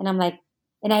 6. And I'm like,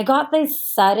 and I got this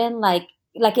sudden like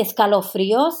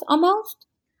escalofrios almost.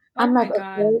 I'm like,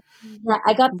 okay. Yeah,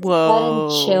 I got this sudden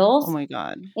chills. Oh my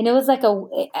God. And it was like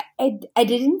I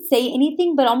didn't say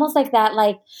anything, but almost like that,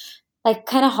 like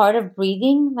kind of hard of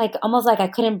breathing, like almost like I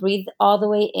couldn't breathe all the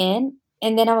way in.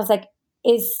 And then I was like,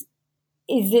 is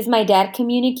this my dad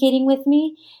communicating with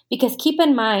me? Because keep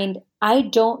in mind, I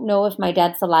don't know if my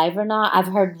dad's alive or not.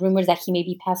 I've heard rumors that he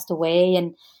maybe passed away,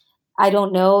 and I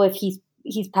don't know if he's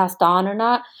passed on or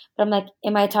not. But I'm like,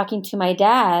 am I talking to my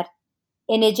dad?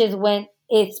 And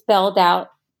it spelled out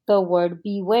the word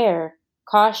beware,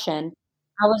 caution.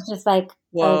 I was just like,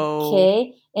 Whoa.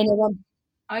 okay. And it went,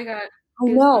 I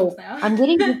know. I'm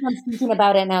getting goosebumps thinking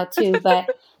about it now too,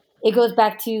 but it goes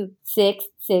back to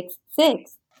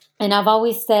 666. And I've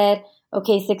always said,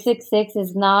 okay, 666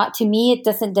 is not, to me, it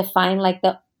doesn't define like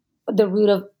the root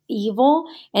of evil.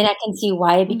 And I can see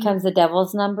why it becomes the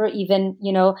devil's number. Even,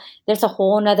 there's a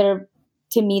whole nother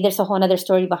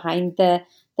story behind the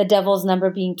devil's number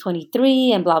being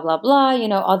 23 and blah, blah, blah,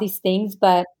 all these things.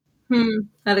 But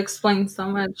that explains so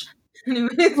much.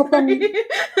 Anyways,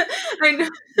 I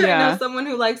know someone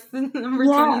who likes the number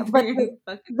 23.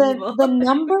 But the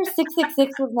number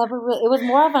 666 was never really, it was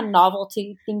more of a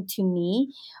novelty thing to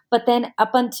me. But then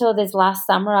up until this last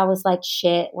summer, I was like,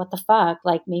 shit, what the fuck?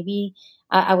 Like maybe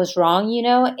I was wrong,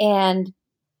 and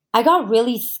I got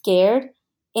really scared.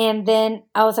 And then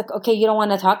I was like, okay, you don't want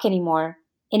to talk anymore.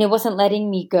 And it wasn't letting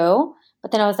me go.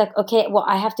 But then I was like, okay, well,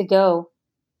 I have to go.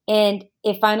 And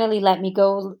it finally let me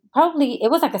go. Probably,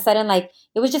 it was like a sudden, like,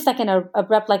 it was just like an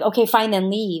abrupt, like, okay, fine, then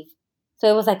leave. So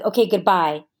it was like, okay,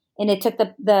 goodbye. and it took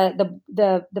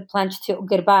the plunge to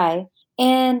goodbye.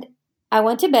 And I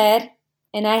went to bed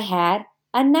and I had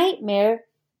a nightmare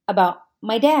about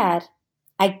my dad.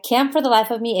 I can't for the life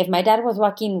of me, if my dad was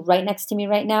walking right next to me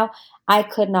right now, I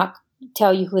could not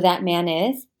tell you who that man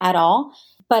is at all.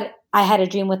 But I had a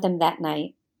dream with him that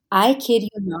night. I kid you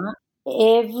not.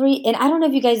 And I don't know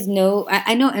if you guys know,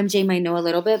 I know MJ might know a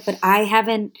little bit, but I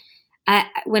haven't.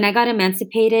 When I got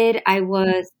emancipated, I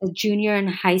was a junior in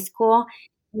high school,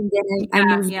 and then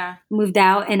I moved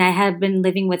out, and I had been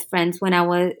living with friends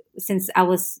since I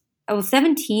was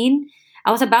 17.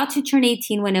 I was about to turn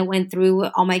 18 when I went through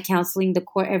all my counseling, the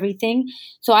court, everything.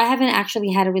 So I haven't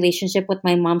actually had a relationship with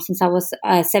my mom since I was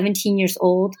 17 years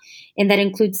old, and that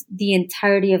includes the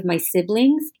entirety of my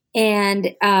siblings.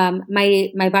 And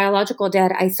my biological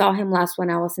dad, I saw him last when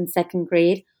I was in second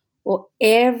grade. Well,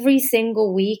 every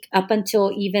single week up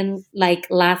until even like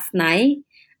last night,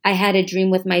 I had a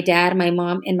dream with my dad, my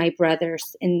mom, and my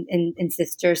brothers and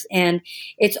sisters. And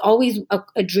it's always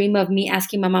a dream of me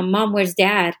asking my mom, where's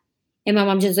dad? And my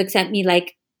mom just looks at me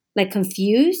like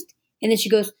confused. And then she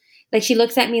goes, like, she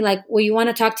looks at me like, well, you want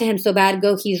to talk to him so bad?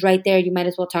 Go, he's right there. You might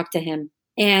as well talk to him.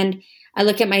 And I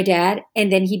look at my dad,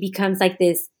 and then he becomes like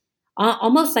this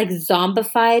almost like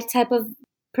zombified type of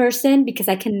person, because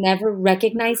I can never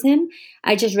recognize him.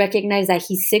 I just recognize that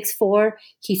he's 6'4",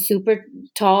 he's super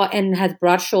tall and has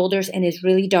broad shoulders and is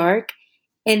really dark.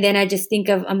 And then I just think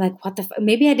I'm like, what the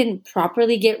maybe I didn't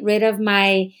properly get rid of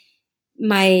my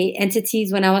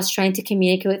entities when I was trying to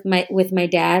communicate with my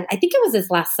dad. I think it was this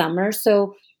last summer.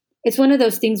 So it's one of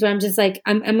those things where I'm just like,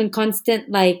 I'm in constant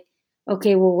like,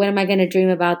 okay, well, what am I going to dream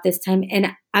about this time? And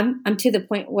I'm to the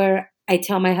point where I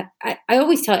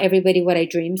always tell everybody what I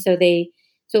dream.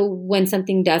 So when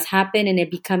something does happen and it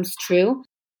becomes true,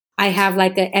 I have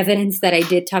like a evidence that I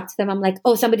did talk to them. I'm like,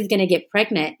 oh, somebody's going to get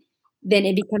pregnant. Then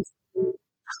it becomes.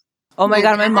 Oh my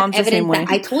God, my mom's the same way.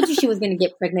 I told you she was going to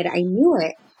get pregnant. I knew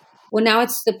it. Well, now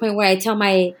it's to the point where I tell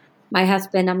my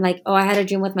husband, I'm like, oh, I had a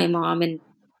dream with my mom and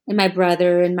my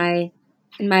brother and my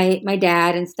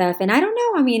dad and stuff. And I don't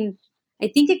know. I mean, I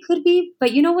think it could be,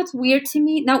 but you know what's weird to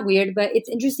me? Not weird, but it's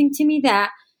interesting to me that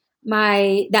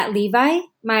that Levi,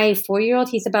 my 4-year-old,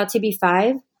 he's about to be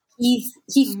 5.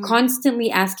 He's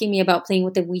constantly asking me about playing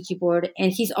with the Ouija board,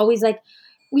 and he's always like,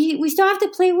 "We still have to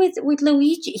play with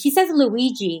Luigi." He says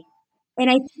Luigi, and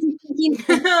I think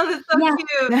that's so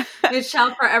cute. It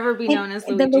shall forever be known as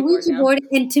Luigi the Luigi board.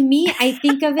 And to me, I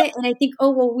think of it, and I think,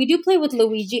 oh well, we do play with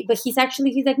Luigi, but he's like,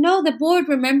 no, the board.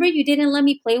 Remember, you didn't let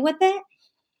me play with it,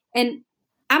 and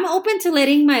I'm open to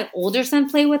letting my older son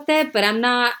play with it, but I'm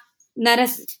not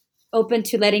as open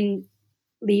to letting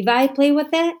Levi play with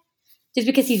it, just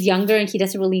because he's younger and he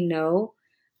doesn't really know.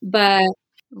 But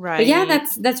yeah,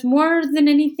 that's more than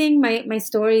anything my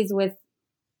stories with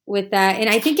that. And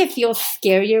I think it feels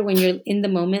scarier when you're in the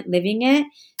moment living it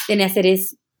than as it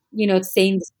is,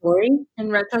 saying the story in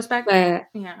retrospect.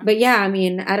 But yeah, I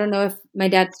mean, I don't know if my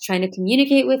dad's trying to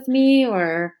communicate with me,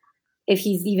 or if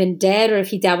he's even dead, or if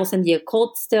he dabbles in the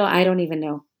occult still. I don't even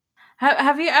know.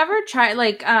 Have you ever tried,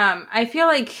 like, I feel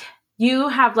like you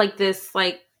have like this,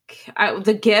 like,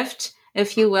 the gift,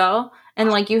 if you will, and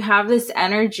like you have this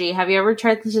energy. Have you ever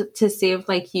tried to see if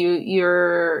like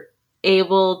you're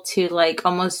able to like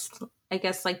almost, I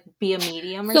guess, like be a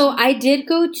medium or something? I did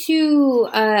go to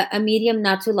a medium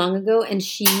not too long ago, and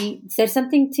she said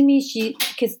something to me.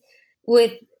 Because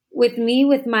with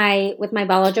my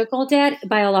biological dad,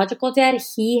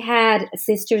 he had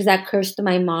sisters that cursed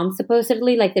my mom,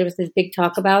 supposedly. Like, there was this big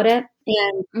talk about it.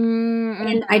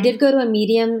 And I did go to a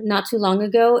medium not too long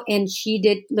ago, and she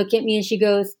did look at me and she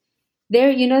goes,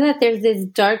 that there's this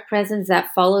dark presence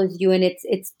that follows you, and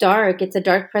it's dark. It's a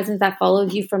dark presence that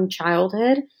follows you from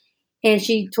childhood. And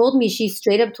she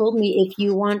straight up told me, if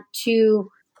you want to,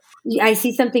 I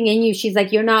see something in you. She's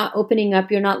like, you're not opening up.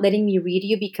 You're not letting me read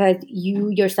you because you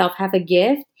yourself have a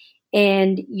gift,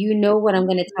 and you know what I'm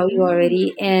going to tell you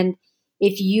already. And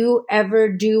if you ever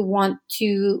do want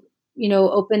to,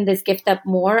 open this gift up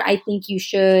more, I think you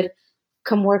should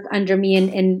come work under me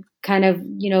and kind of,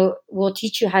 we'll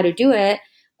teach you how to do it,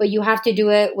 but you have to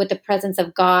do it with the presence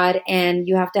of God, and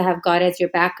you have to have God as your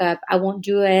backup. I won't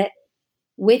do it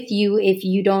with you if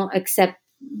you don't accept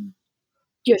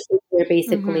your savior,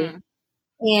 basically.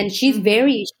 And she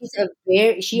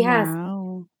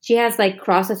has like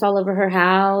crosses all over her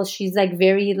house. She's like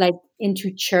very like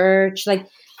into church. Like,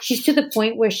 she's to the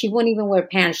point where she won't even wear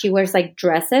pants. She wears like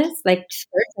dresses, like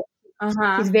skirts.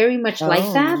 She's very much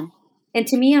like that. And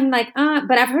to me, I'm like,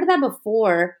 but I've heard that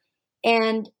before.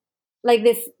 And like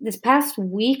this past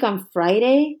week on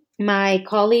Friday, my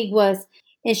colleague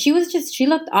and she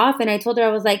looked off, and I told her,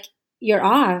 I was like, you're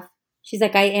off. She's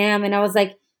like, I am. And I was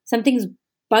like, something's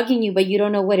bugging you, but you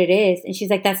don't know what it is. And she's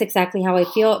like, that's exactly how I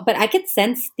feel. But I could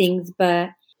sense things, but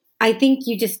I think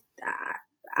you just,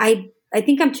 I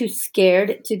think I'm too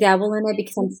scared to dabble in it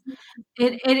because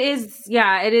It is,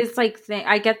 yeah, it is like,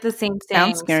 I get the same Sounds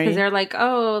things scary. because they're like,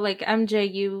 oh, like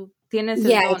MJ, you tienes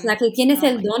el yeah, don. exactly. Tienes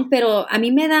el don, pero a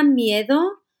mí me da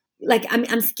miedo. Like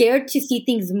I'm scared to see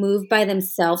things move by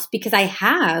themselves because I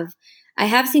have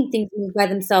seen things move by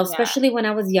themselves, Yeah. especially when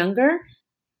I was younger.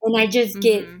 And I just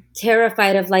get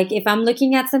terrified of like, if I'm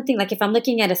looking at something, like if I'm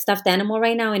looking at a stuffed animal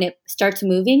right now and it starts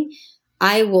moving,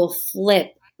 I will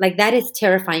flip. Like that is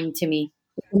terrifying to me.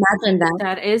 Imagine that.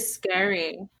 That is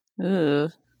scary.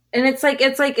 Ugh. And it's like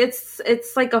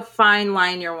a fine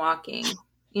line you're walking,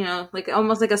 you know, like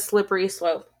almost like a slippery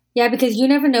slope. Yeah, because you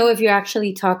never know if you're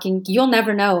actually talking. You'll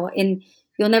never know. And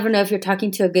you'll never know if you're talking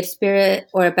to a good spirit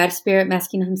or a bad spirit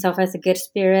masking himself as a good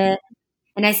spirit.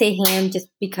 And I say him just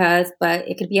because, but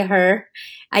it could be a her.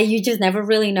 You just never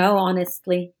really know,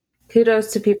 honestly.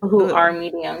 Kudos to people who are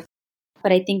mediums.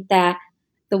 But I think that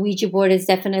the Ouija board is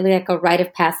definitely like a rite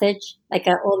of passage. Like,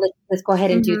 let's go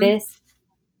ahead and do this.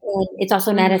 And it's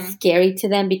also not as scary to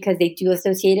them because they do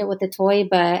associate it with the toy.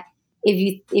 But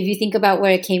if you think about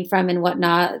where it came from and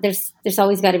whatnot, there's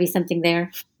always got to be something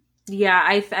there. Yeah,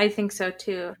 I think so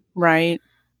too. Right.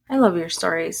 I love your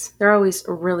stories. They're always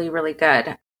really, really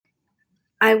good.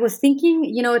 I was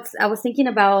thinking, I was thinking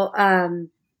about,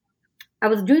 I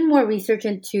was doing more research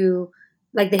into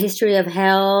like the history of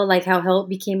hell, like how hell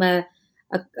became how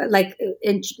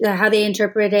they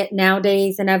interpret it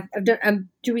nowadays. And I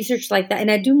do research like that.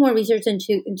 And I do more research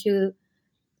into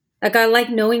like, I like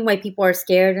knowing why people are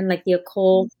scared and like the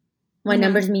occult, why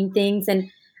numbers mean things. And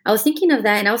I was thinking of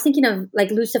that, and I was thinking of like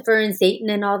Lucifer and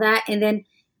Satan and all that. And then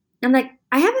I'm like,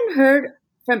 I haven't heard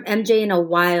from MJ in a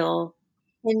while.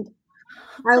 And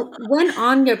I went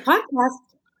on your podcast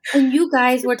and you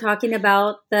guys were talking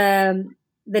about the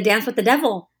dance with the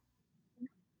devil.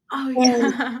 Oh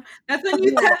yeah, that's when you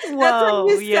sent me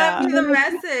the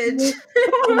message.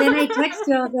 And then I texted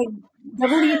you. I was like,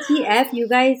 WTF? You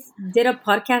guys did a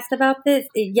podcast about this?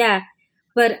 Yeah,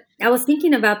 but I was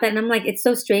thinking about that, and I'm like, it's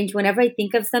so strange. Whenever I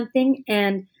think of something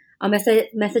and I'll message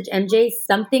MJ,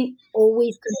 something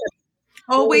always comes up.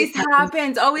 Always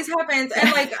happens.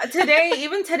 And like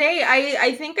even today,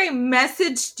 I think I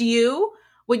messaged you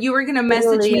what you were going to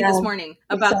message me this morning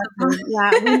about.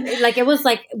 It was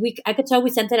like I could tell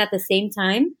we sent it at the same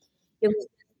time. It was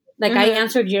like I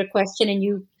answered your question and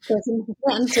you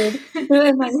answered.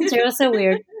 It was so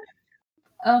weird.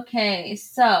 Okay,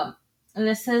 so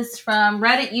this is from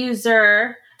Reddit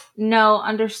user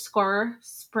no_springs.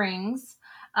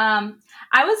 I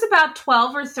was about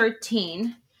 12 or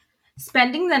 13.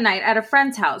 Spending the night at a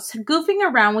friend's house, goofing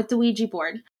around with the Ouija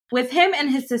board. With him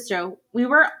and his sister, we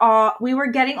were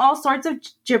getting all sorts of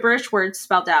gibberish words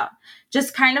spelled out,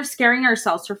 just kind of scaring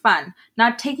ourselves for fun,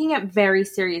 not taking it very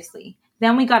seriously.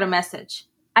 Then we got a message.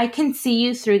 I can see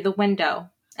you through the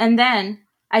window. And then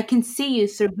I can see you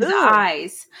through his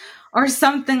eyes, or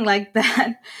something like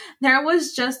that. There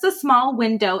was just a small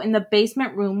window in the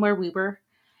basement room where we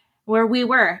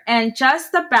were, and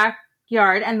just the backyard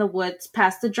and the woods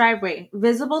past the driveway,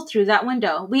 visible through that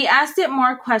window. We asked it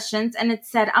more questions, and it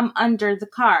said, I'm under the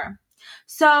car.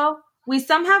 So we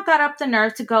somehow got up the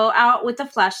nerve to go out with a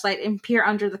flashlight and peer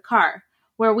under the car,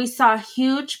 where we saw a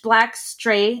huge black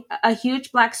stray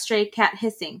cat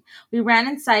hissing. We ran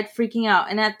inside, freaking out,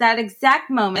 and at that exact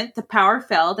moment, the power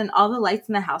failed and all the lights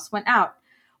in the house went out.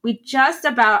 We just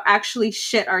about actually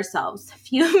shit ourselves. A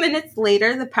few minutes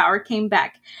later, the power came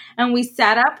back, and we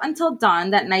sat up until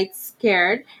dawn that night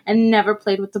scared and never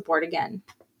played with the board again.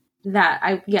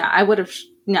 I would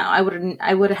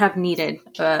have needed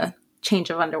a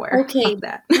change of underwear. Okay. Fuck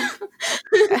that.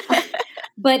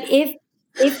 But if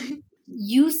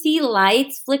you see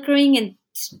lights flickering and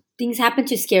things happen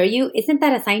to scare you, isn't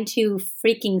that a sign to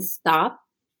freaking stop?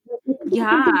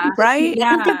 Yeah. Right?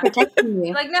 Yeah. They're protecting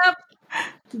you. Like, nope.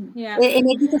 Yeah. And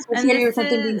it is associated with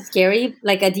something being scary,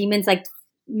 like a demon's like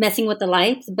messing with the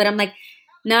lights. But I'm like,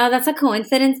 no, that's a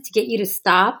coincidence to get you to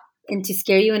stop and to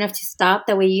scare you enough to stop.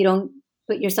 That way you don't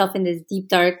put yourself in this deep,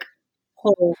 dark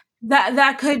hole.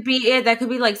 That could be it. That could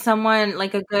be like someone,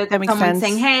 like someone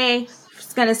saying, "Hey,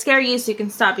 it's gonna scare you, so you can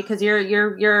stop because you're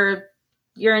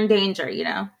in danger." You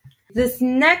know. This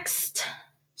next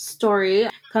story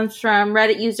comes from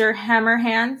Reddit user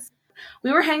Hammerhands.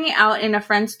 We were hanging out in a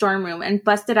friend's dorm room and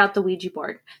busted out the Ouija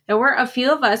board. There were a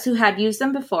few of us who had used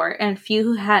them before and a few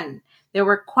who hadn't. They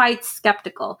were quite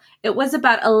skeptical. It was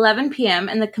about 11 p.m.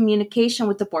 and the communication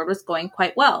with the board was going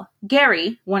quite well.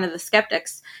 Gary, one of the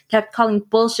skeptics, kept calling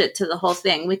bullshit to the whole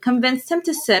thing. We convinced him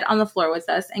to sit on the floor with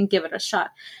us and give it a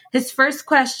shot. His first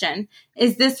question,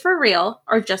 is this for real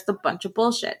or just a bunch of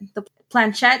bullshit? The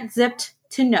planchette zipped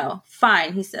to no.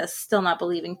 Fine, he says, still not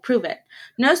believing. Prove it.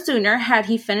 No sooner had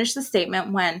he finished the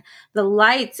statement when the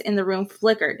lights in the room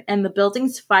flickered and the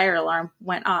building's fire alarm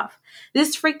went off.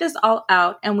 This freaked us all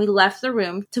out, and we left the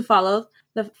room to follow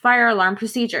the fire alarm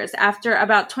procedures. After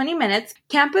about 20 minutes,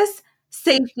 campus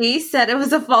safety said it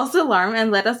was a false alarm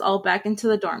and let us all back into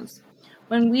the dorms.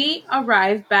 When we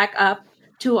arrived back up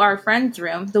to our friend's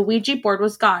room, the Ouija board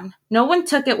was gone. No one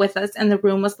took it with us, and the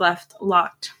room was left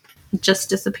locked. It just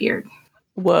disappeared.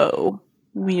 Whoa.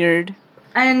 Weird.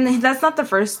 And that's not the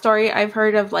first story I've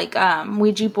heard of, like,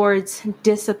 Ouija boards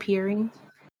disappearing.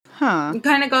 Huh. It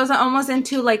kind of goes almost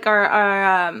into, like,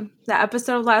 our the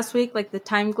episode of last week, like the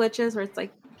time glitches, where it's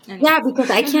like... Yeah,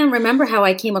 because I can't remember how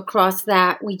I came across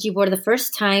that Ouija board the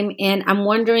first time, and I'm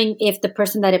wondering if the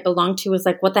person that it belonged to was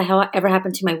like, what the hell ever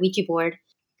happened to my Ouija board?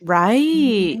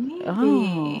 Right. Maybe.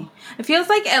 Oh. It feels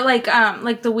like it,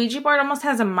 like the Ouija board almost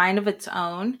has a mind of its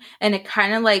own, and it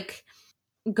kind of like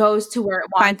goes to where it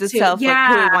wants Finds itself, to.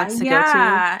 like, who it wants to go to.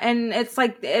 Yeah, and it's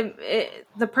like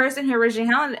the person who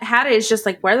originally had it is just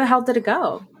like, where the hell did it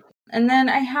go? And then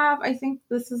I think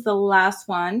this is the last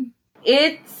one.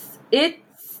 It's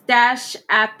Dash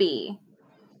Appy.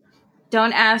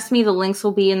 Don't ask me. The links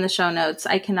will be in the show notes.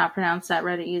 I cannot pronounce that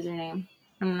Reddit username.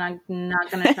 I'm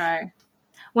not gonna try.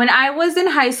 When I was in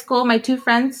high school, my two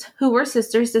friends who were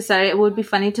sisters decided it would be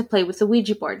funny to play with the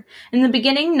Ouija board. In the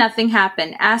beginning, nothing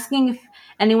happened, asking if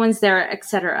anyone's there,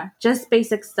 etc. Just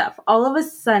basic stuff. All of a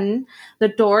sudden, the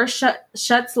door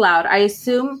shuts loud. I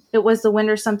assume it was the wind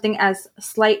or something, as a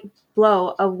slight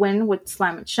blow of wind would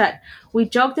slam it shut. We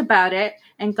joked about it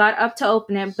and got up to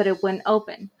open it, but it wouldn't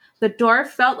open. The door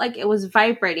felt like it was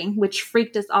vibrating, which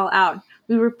freaked us all out.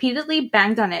 We repeatedly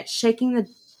banged on it, shaking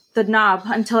the knob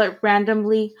until it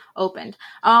randomly opened.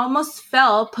 I almost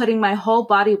fell, putting my whole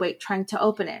body weight trying to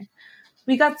open it.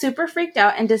 We got super freaked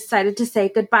out and decided to say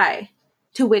goodbye,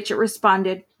 to which it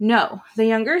responded, no. The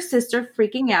younger sister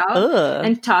freaking out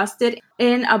and tossed it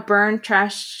in a burned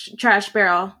trash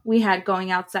barrel we had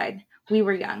going outside. We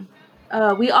were young.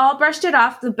 We all brushed it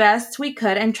off the best we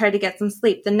could and tried to get some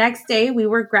sleep. The next day, we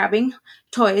were grabbing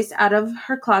toys out of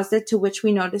her closet, to which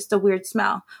we noticed a weird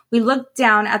smell. We looked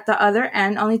down at the other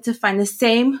end, only to find the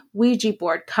same Ouija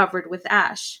board covered with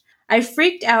ash. I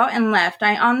freaked out and left.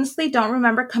 I honestly don't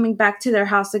remember coming back to their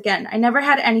house again. I never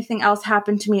had anything else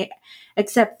happen to me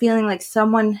except feeling like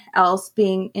someone else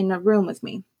being in a room with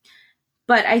me.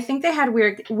 But I think they had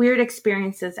weird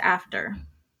experiences after.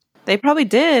 They probably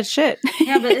did. Shit.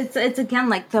 Yeah, but it's again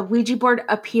like the Ouija board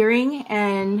appearing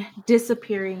and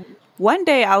disappearing. One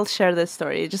day I'll share this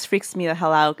story. It just freaks me the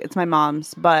hell out. It's my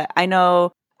mom's, but I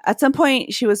know at some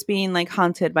point she was being like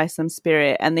haunted by some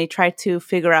spirit, and they tried to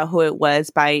figure out who it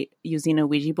was by using a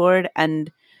Ouija board,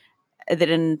 and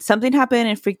then something happened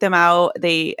and freaked them out.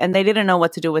 They didn't know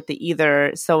what to do with it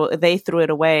either, so they threw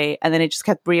it away, and then it just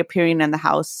kept reappearing in the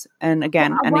house and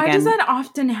again and why again. Why does that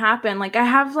often happen? Like I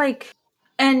have like.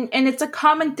 And it's a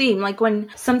common theme, like when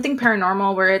something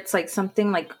paranormal where it's like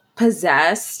something like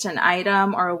possessed, an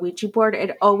item or a Ouija board,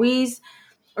 it always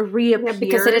reappears. Yeah,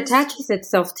 because it attaches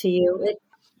itself to you.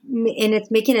 And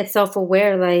it's making itself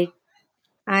aware, like,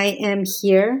 I am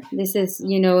here. This is,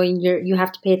 and you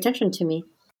have to pay attention to me.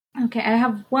 Okay, I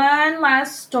have one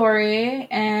last story,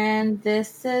 and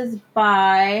this is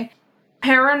by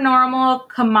Paranormal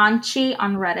Comanche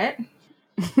on Reddit.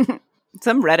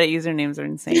 Some Reddit usernames are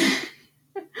insane.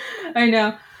 I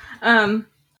know.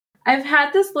 I've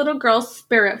had this little girl's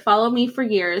spirit follow me for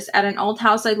years at an old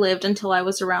house I lived until I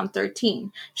was around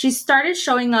 13. She started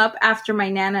showing up after my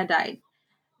Nana died.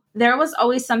 There was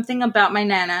always something about my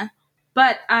Nana,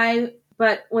 but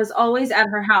was always at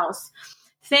her house.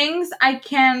 Things I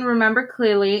can remember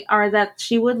clearly are that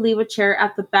she would leave a chair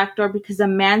at the back door because a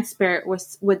man spirit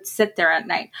would sit there at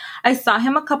night. I saw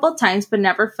him a couple times, but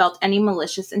never felt any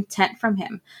malicious intent from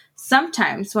him.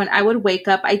 Sometimes when I would wake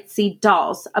up, I'd see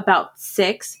dolls, about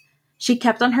 6. She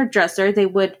kept on her dresser. They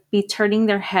would be turning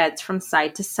their heads from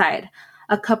side to side.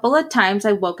 A couple of times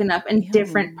I woken up in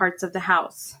different parts of the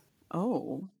house.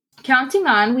 Oh. Counting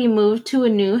on, we moved to a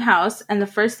new house, and the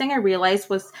first thing I realized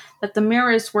was that the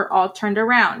mirrors were all turned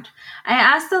around. I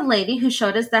asked the lady who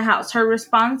showed us the house. Her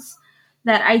response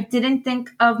that I didn't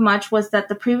think of much was that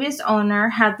the previous owner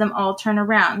had them all turned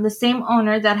around. The same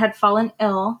owner that had fallen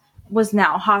ill was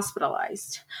now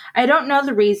hospitalized. I don't know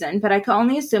the reason, but I could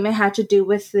only assume it had to do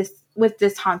with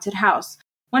this haunted house.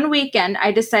 One weekend,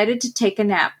 I decided to take a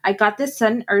nap. I got this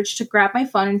sudden urge to grab my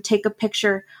phone and take a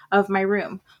picture of my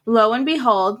room. Lo and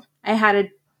behold, I had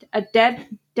a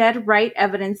dead right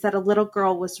evidence that a little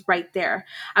girl was right there.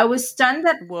 I was stunned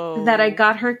that I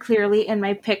got her clearly in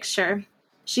my picture.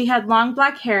 She had long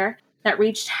black hair that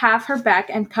reached half her back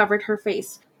and covered her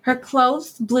face. Her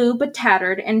clothes blue but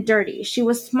tattered and dirty. She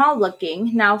was small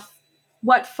looking. Now,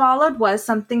 what followed was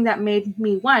something that made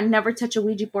me, one, never touch a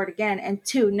Ouija board again, and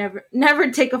two,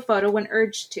 never take a photo when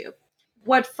urged to.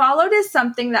 What followed is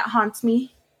something that haunts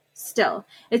me still.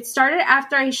 It started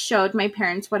after I showed my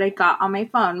parents what I got on my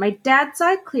phone. My dad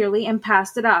saw it clearly and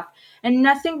passed it off, and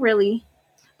nothing really,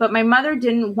 but my mother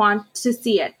didn't want to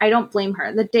see it. I don't blame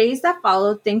her. The days that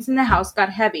followed, things in the house got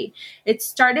heavy. It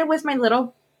started with my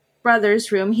little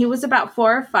brother's room. He was about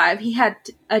 4 or 5. He had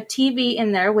a TV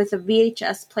in there with a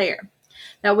VHS player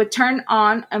that would turn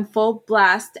on and full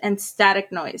blast and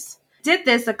static noise. Did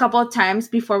this a couple of times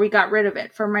before we got rid of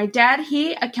it. For my dad,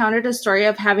 he accounted a story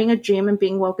of having a dream and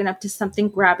being woken up to something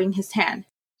grabbing his hand.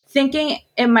 Thinking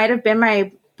it might have been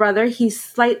my brother, he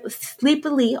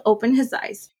sleepily opened his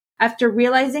eyes. After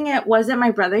realizing it wasn't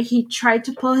my brother, he tried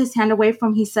to pull his hand away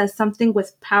from, he says, something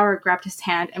with power grabbed his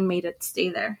hand and made it stay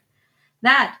there.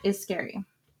 That is scary.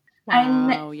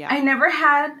 Wow, I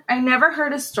never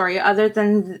heard a story other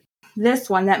than this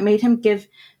one that made him give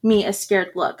me a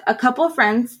scared look. A couple of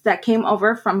friends that came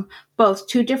over from both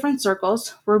 2 different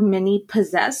circles were mini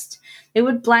possessed. They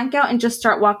would blank out and just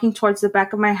start walking towards the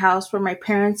back of my house where my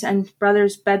parents' and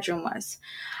brother's bedroom was.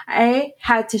 I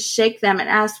had to shake them and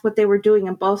ask what they were doing,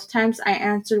 and both times I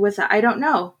answered with a, I don't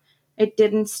know. It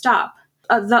didn't stop.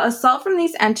 The assault from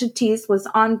these entities was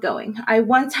ongoing. I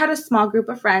once had a small group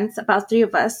of friends, about 3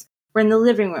 of us, were in the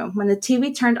living room when the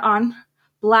TV turned on,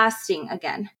 blasting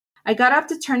again. I got up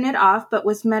to turn it off, but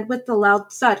was met with the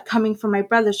loud thud coming from my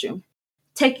brother's room.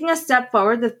 Taking a step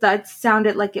forward, the thud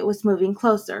sounded like it was moving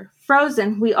closer.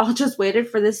 Frozen, we all just waited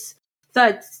for this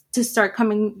thud to start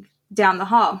coming down the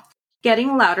hall,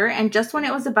 getting louder, and just when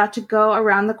it was about to go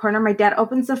around the corner, my dad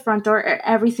opens the front door and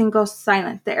everything goes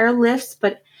silent. The air lifts,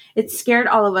 but it scared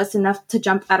all of us enough to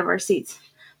jump out of our seats.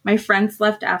 My friends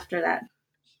left after that.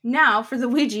 Now, for the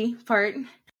Ouija part.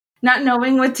 Not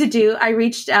knowing what to do, I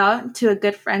reached out to a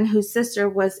good friend whose sister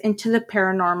was into the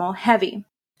paranormal heavy.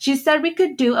 She said we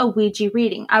could do a Ouija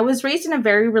reading. I was raised in a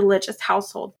very religious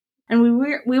household, and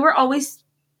we were always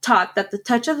taught that the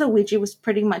touch of the Ouija was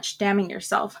pretty much damning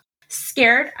yourself.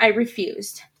 Scared, I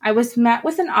refused. I was met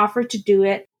with an offer to do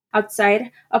it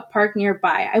outside a park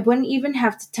nearby. I wouldn't even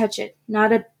have to touch it.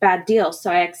 Not a bad deal,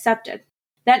 so I accepted.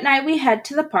 That night we head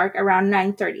to the park around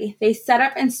 9:30. They set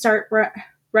up and start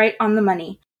right on the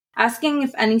money, asking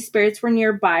if any spirits were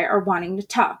nearby or wanting to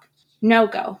talk. No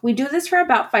go. We do this for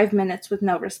about 5 minutes with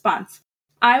no response.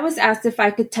 I was asked if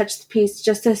I could touch the piece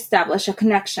just to establish a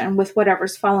connection with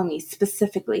whatever's following me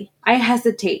specifically. I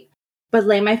hesitate, but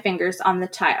lay my fingers on the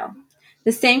tile.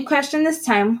 The same question this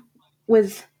time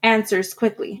with answers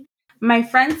quickly. My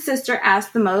friend's sister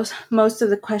asked the most of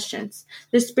the questions.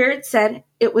 The spirit said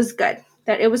it was good,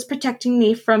 that it was protecting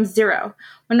me from 0,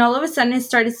 when all of a sudden it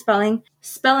started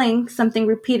spelling something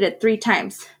repeated 3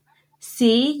 times.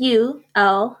 CULSE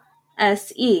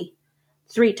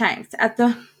 3 times. At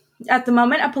the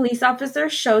moment, a police officer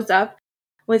shows up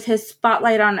with his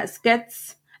spotlight on us,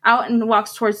 gets out and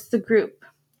walks towards the group.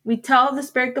 We tell the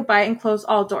spirit goodbye and close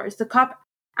all doors. The cop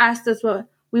asked us what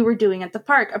we were doing at the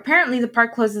park. Apparently, the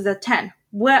park closes at 10.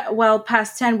 Well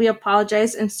past 10, we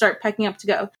apologize and start packing up to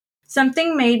go.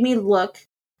 Something made me look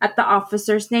at the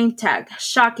officer's name tag,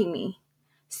 shocking me.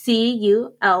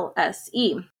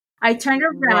 CULSE. I turned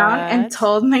around and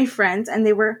told my friends, and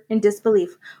they were in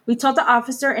disbelief. We told the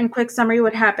officer in quick summary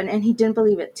what happened, and he didn't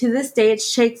believe it. To this day, it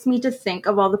shakes me to think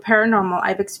of all the paranormal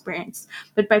I've experienced,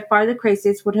 but by far the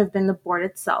craziest would have been the board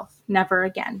itself. Never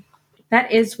again.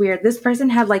 That is weird. This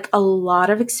person had like a lot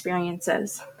of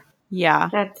experiences. Yeah.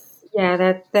 That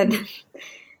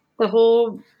the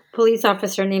whole police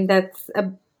officer name, that's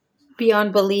a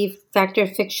beyond belief factor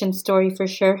fiction story for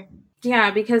sure.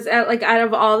 Yeah, because out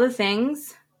of all the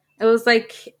things, it was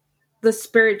like the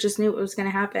spirit just knew what was going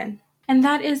to happen. And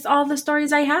that is all the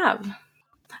stories I have.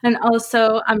 And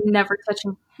also, I'm never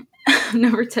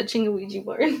touching a Ouija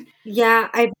board. Yeah,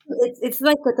 it's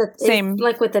like with Same. It's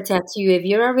like with the tattoo. If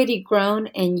you're already grown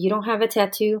and you don't have a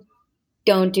tattoo,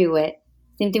 don't do it.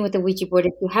 Same thing with the Ouija board.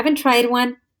 If you haven't tried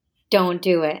one, don't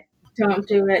do it. Don't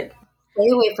do it. Stay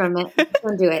away from it.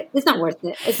 Don't do it. It's not worth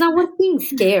it. It's not worth being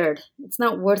scared. It's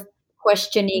not worth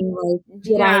questioning, like,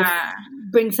 did I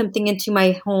bring something into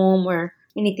my home or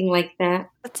anything like that.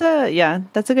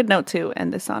 That's a good note to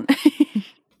end this on.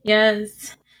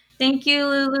 Yes. Thank you,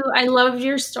 Lulu. I loved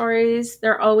your stories.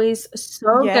 They're always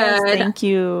so Yes, good. thank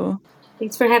you.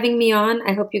 Thanks for having me on.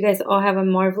 I hope you guys all have a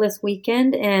marvelous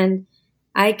weekend, and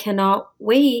I cannot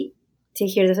wait to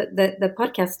hear the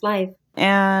podcast live.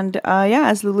 And yeah,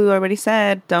 as Lulu already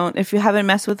said, if you haven't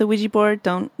messed with the Ouija board,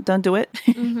 don't do it.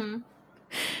 Mm-hmm.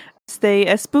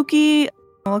 Stay spooky.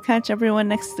 We'll catch everyone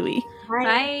next week.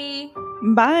 Bye.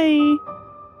 Bye.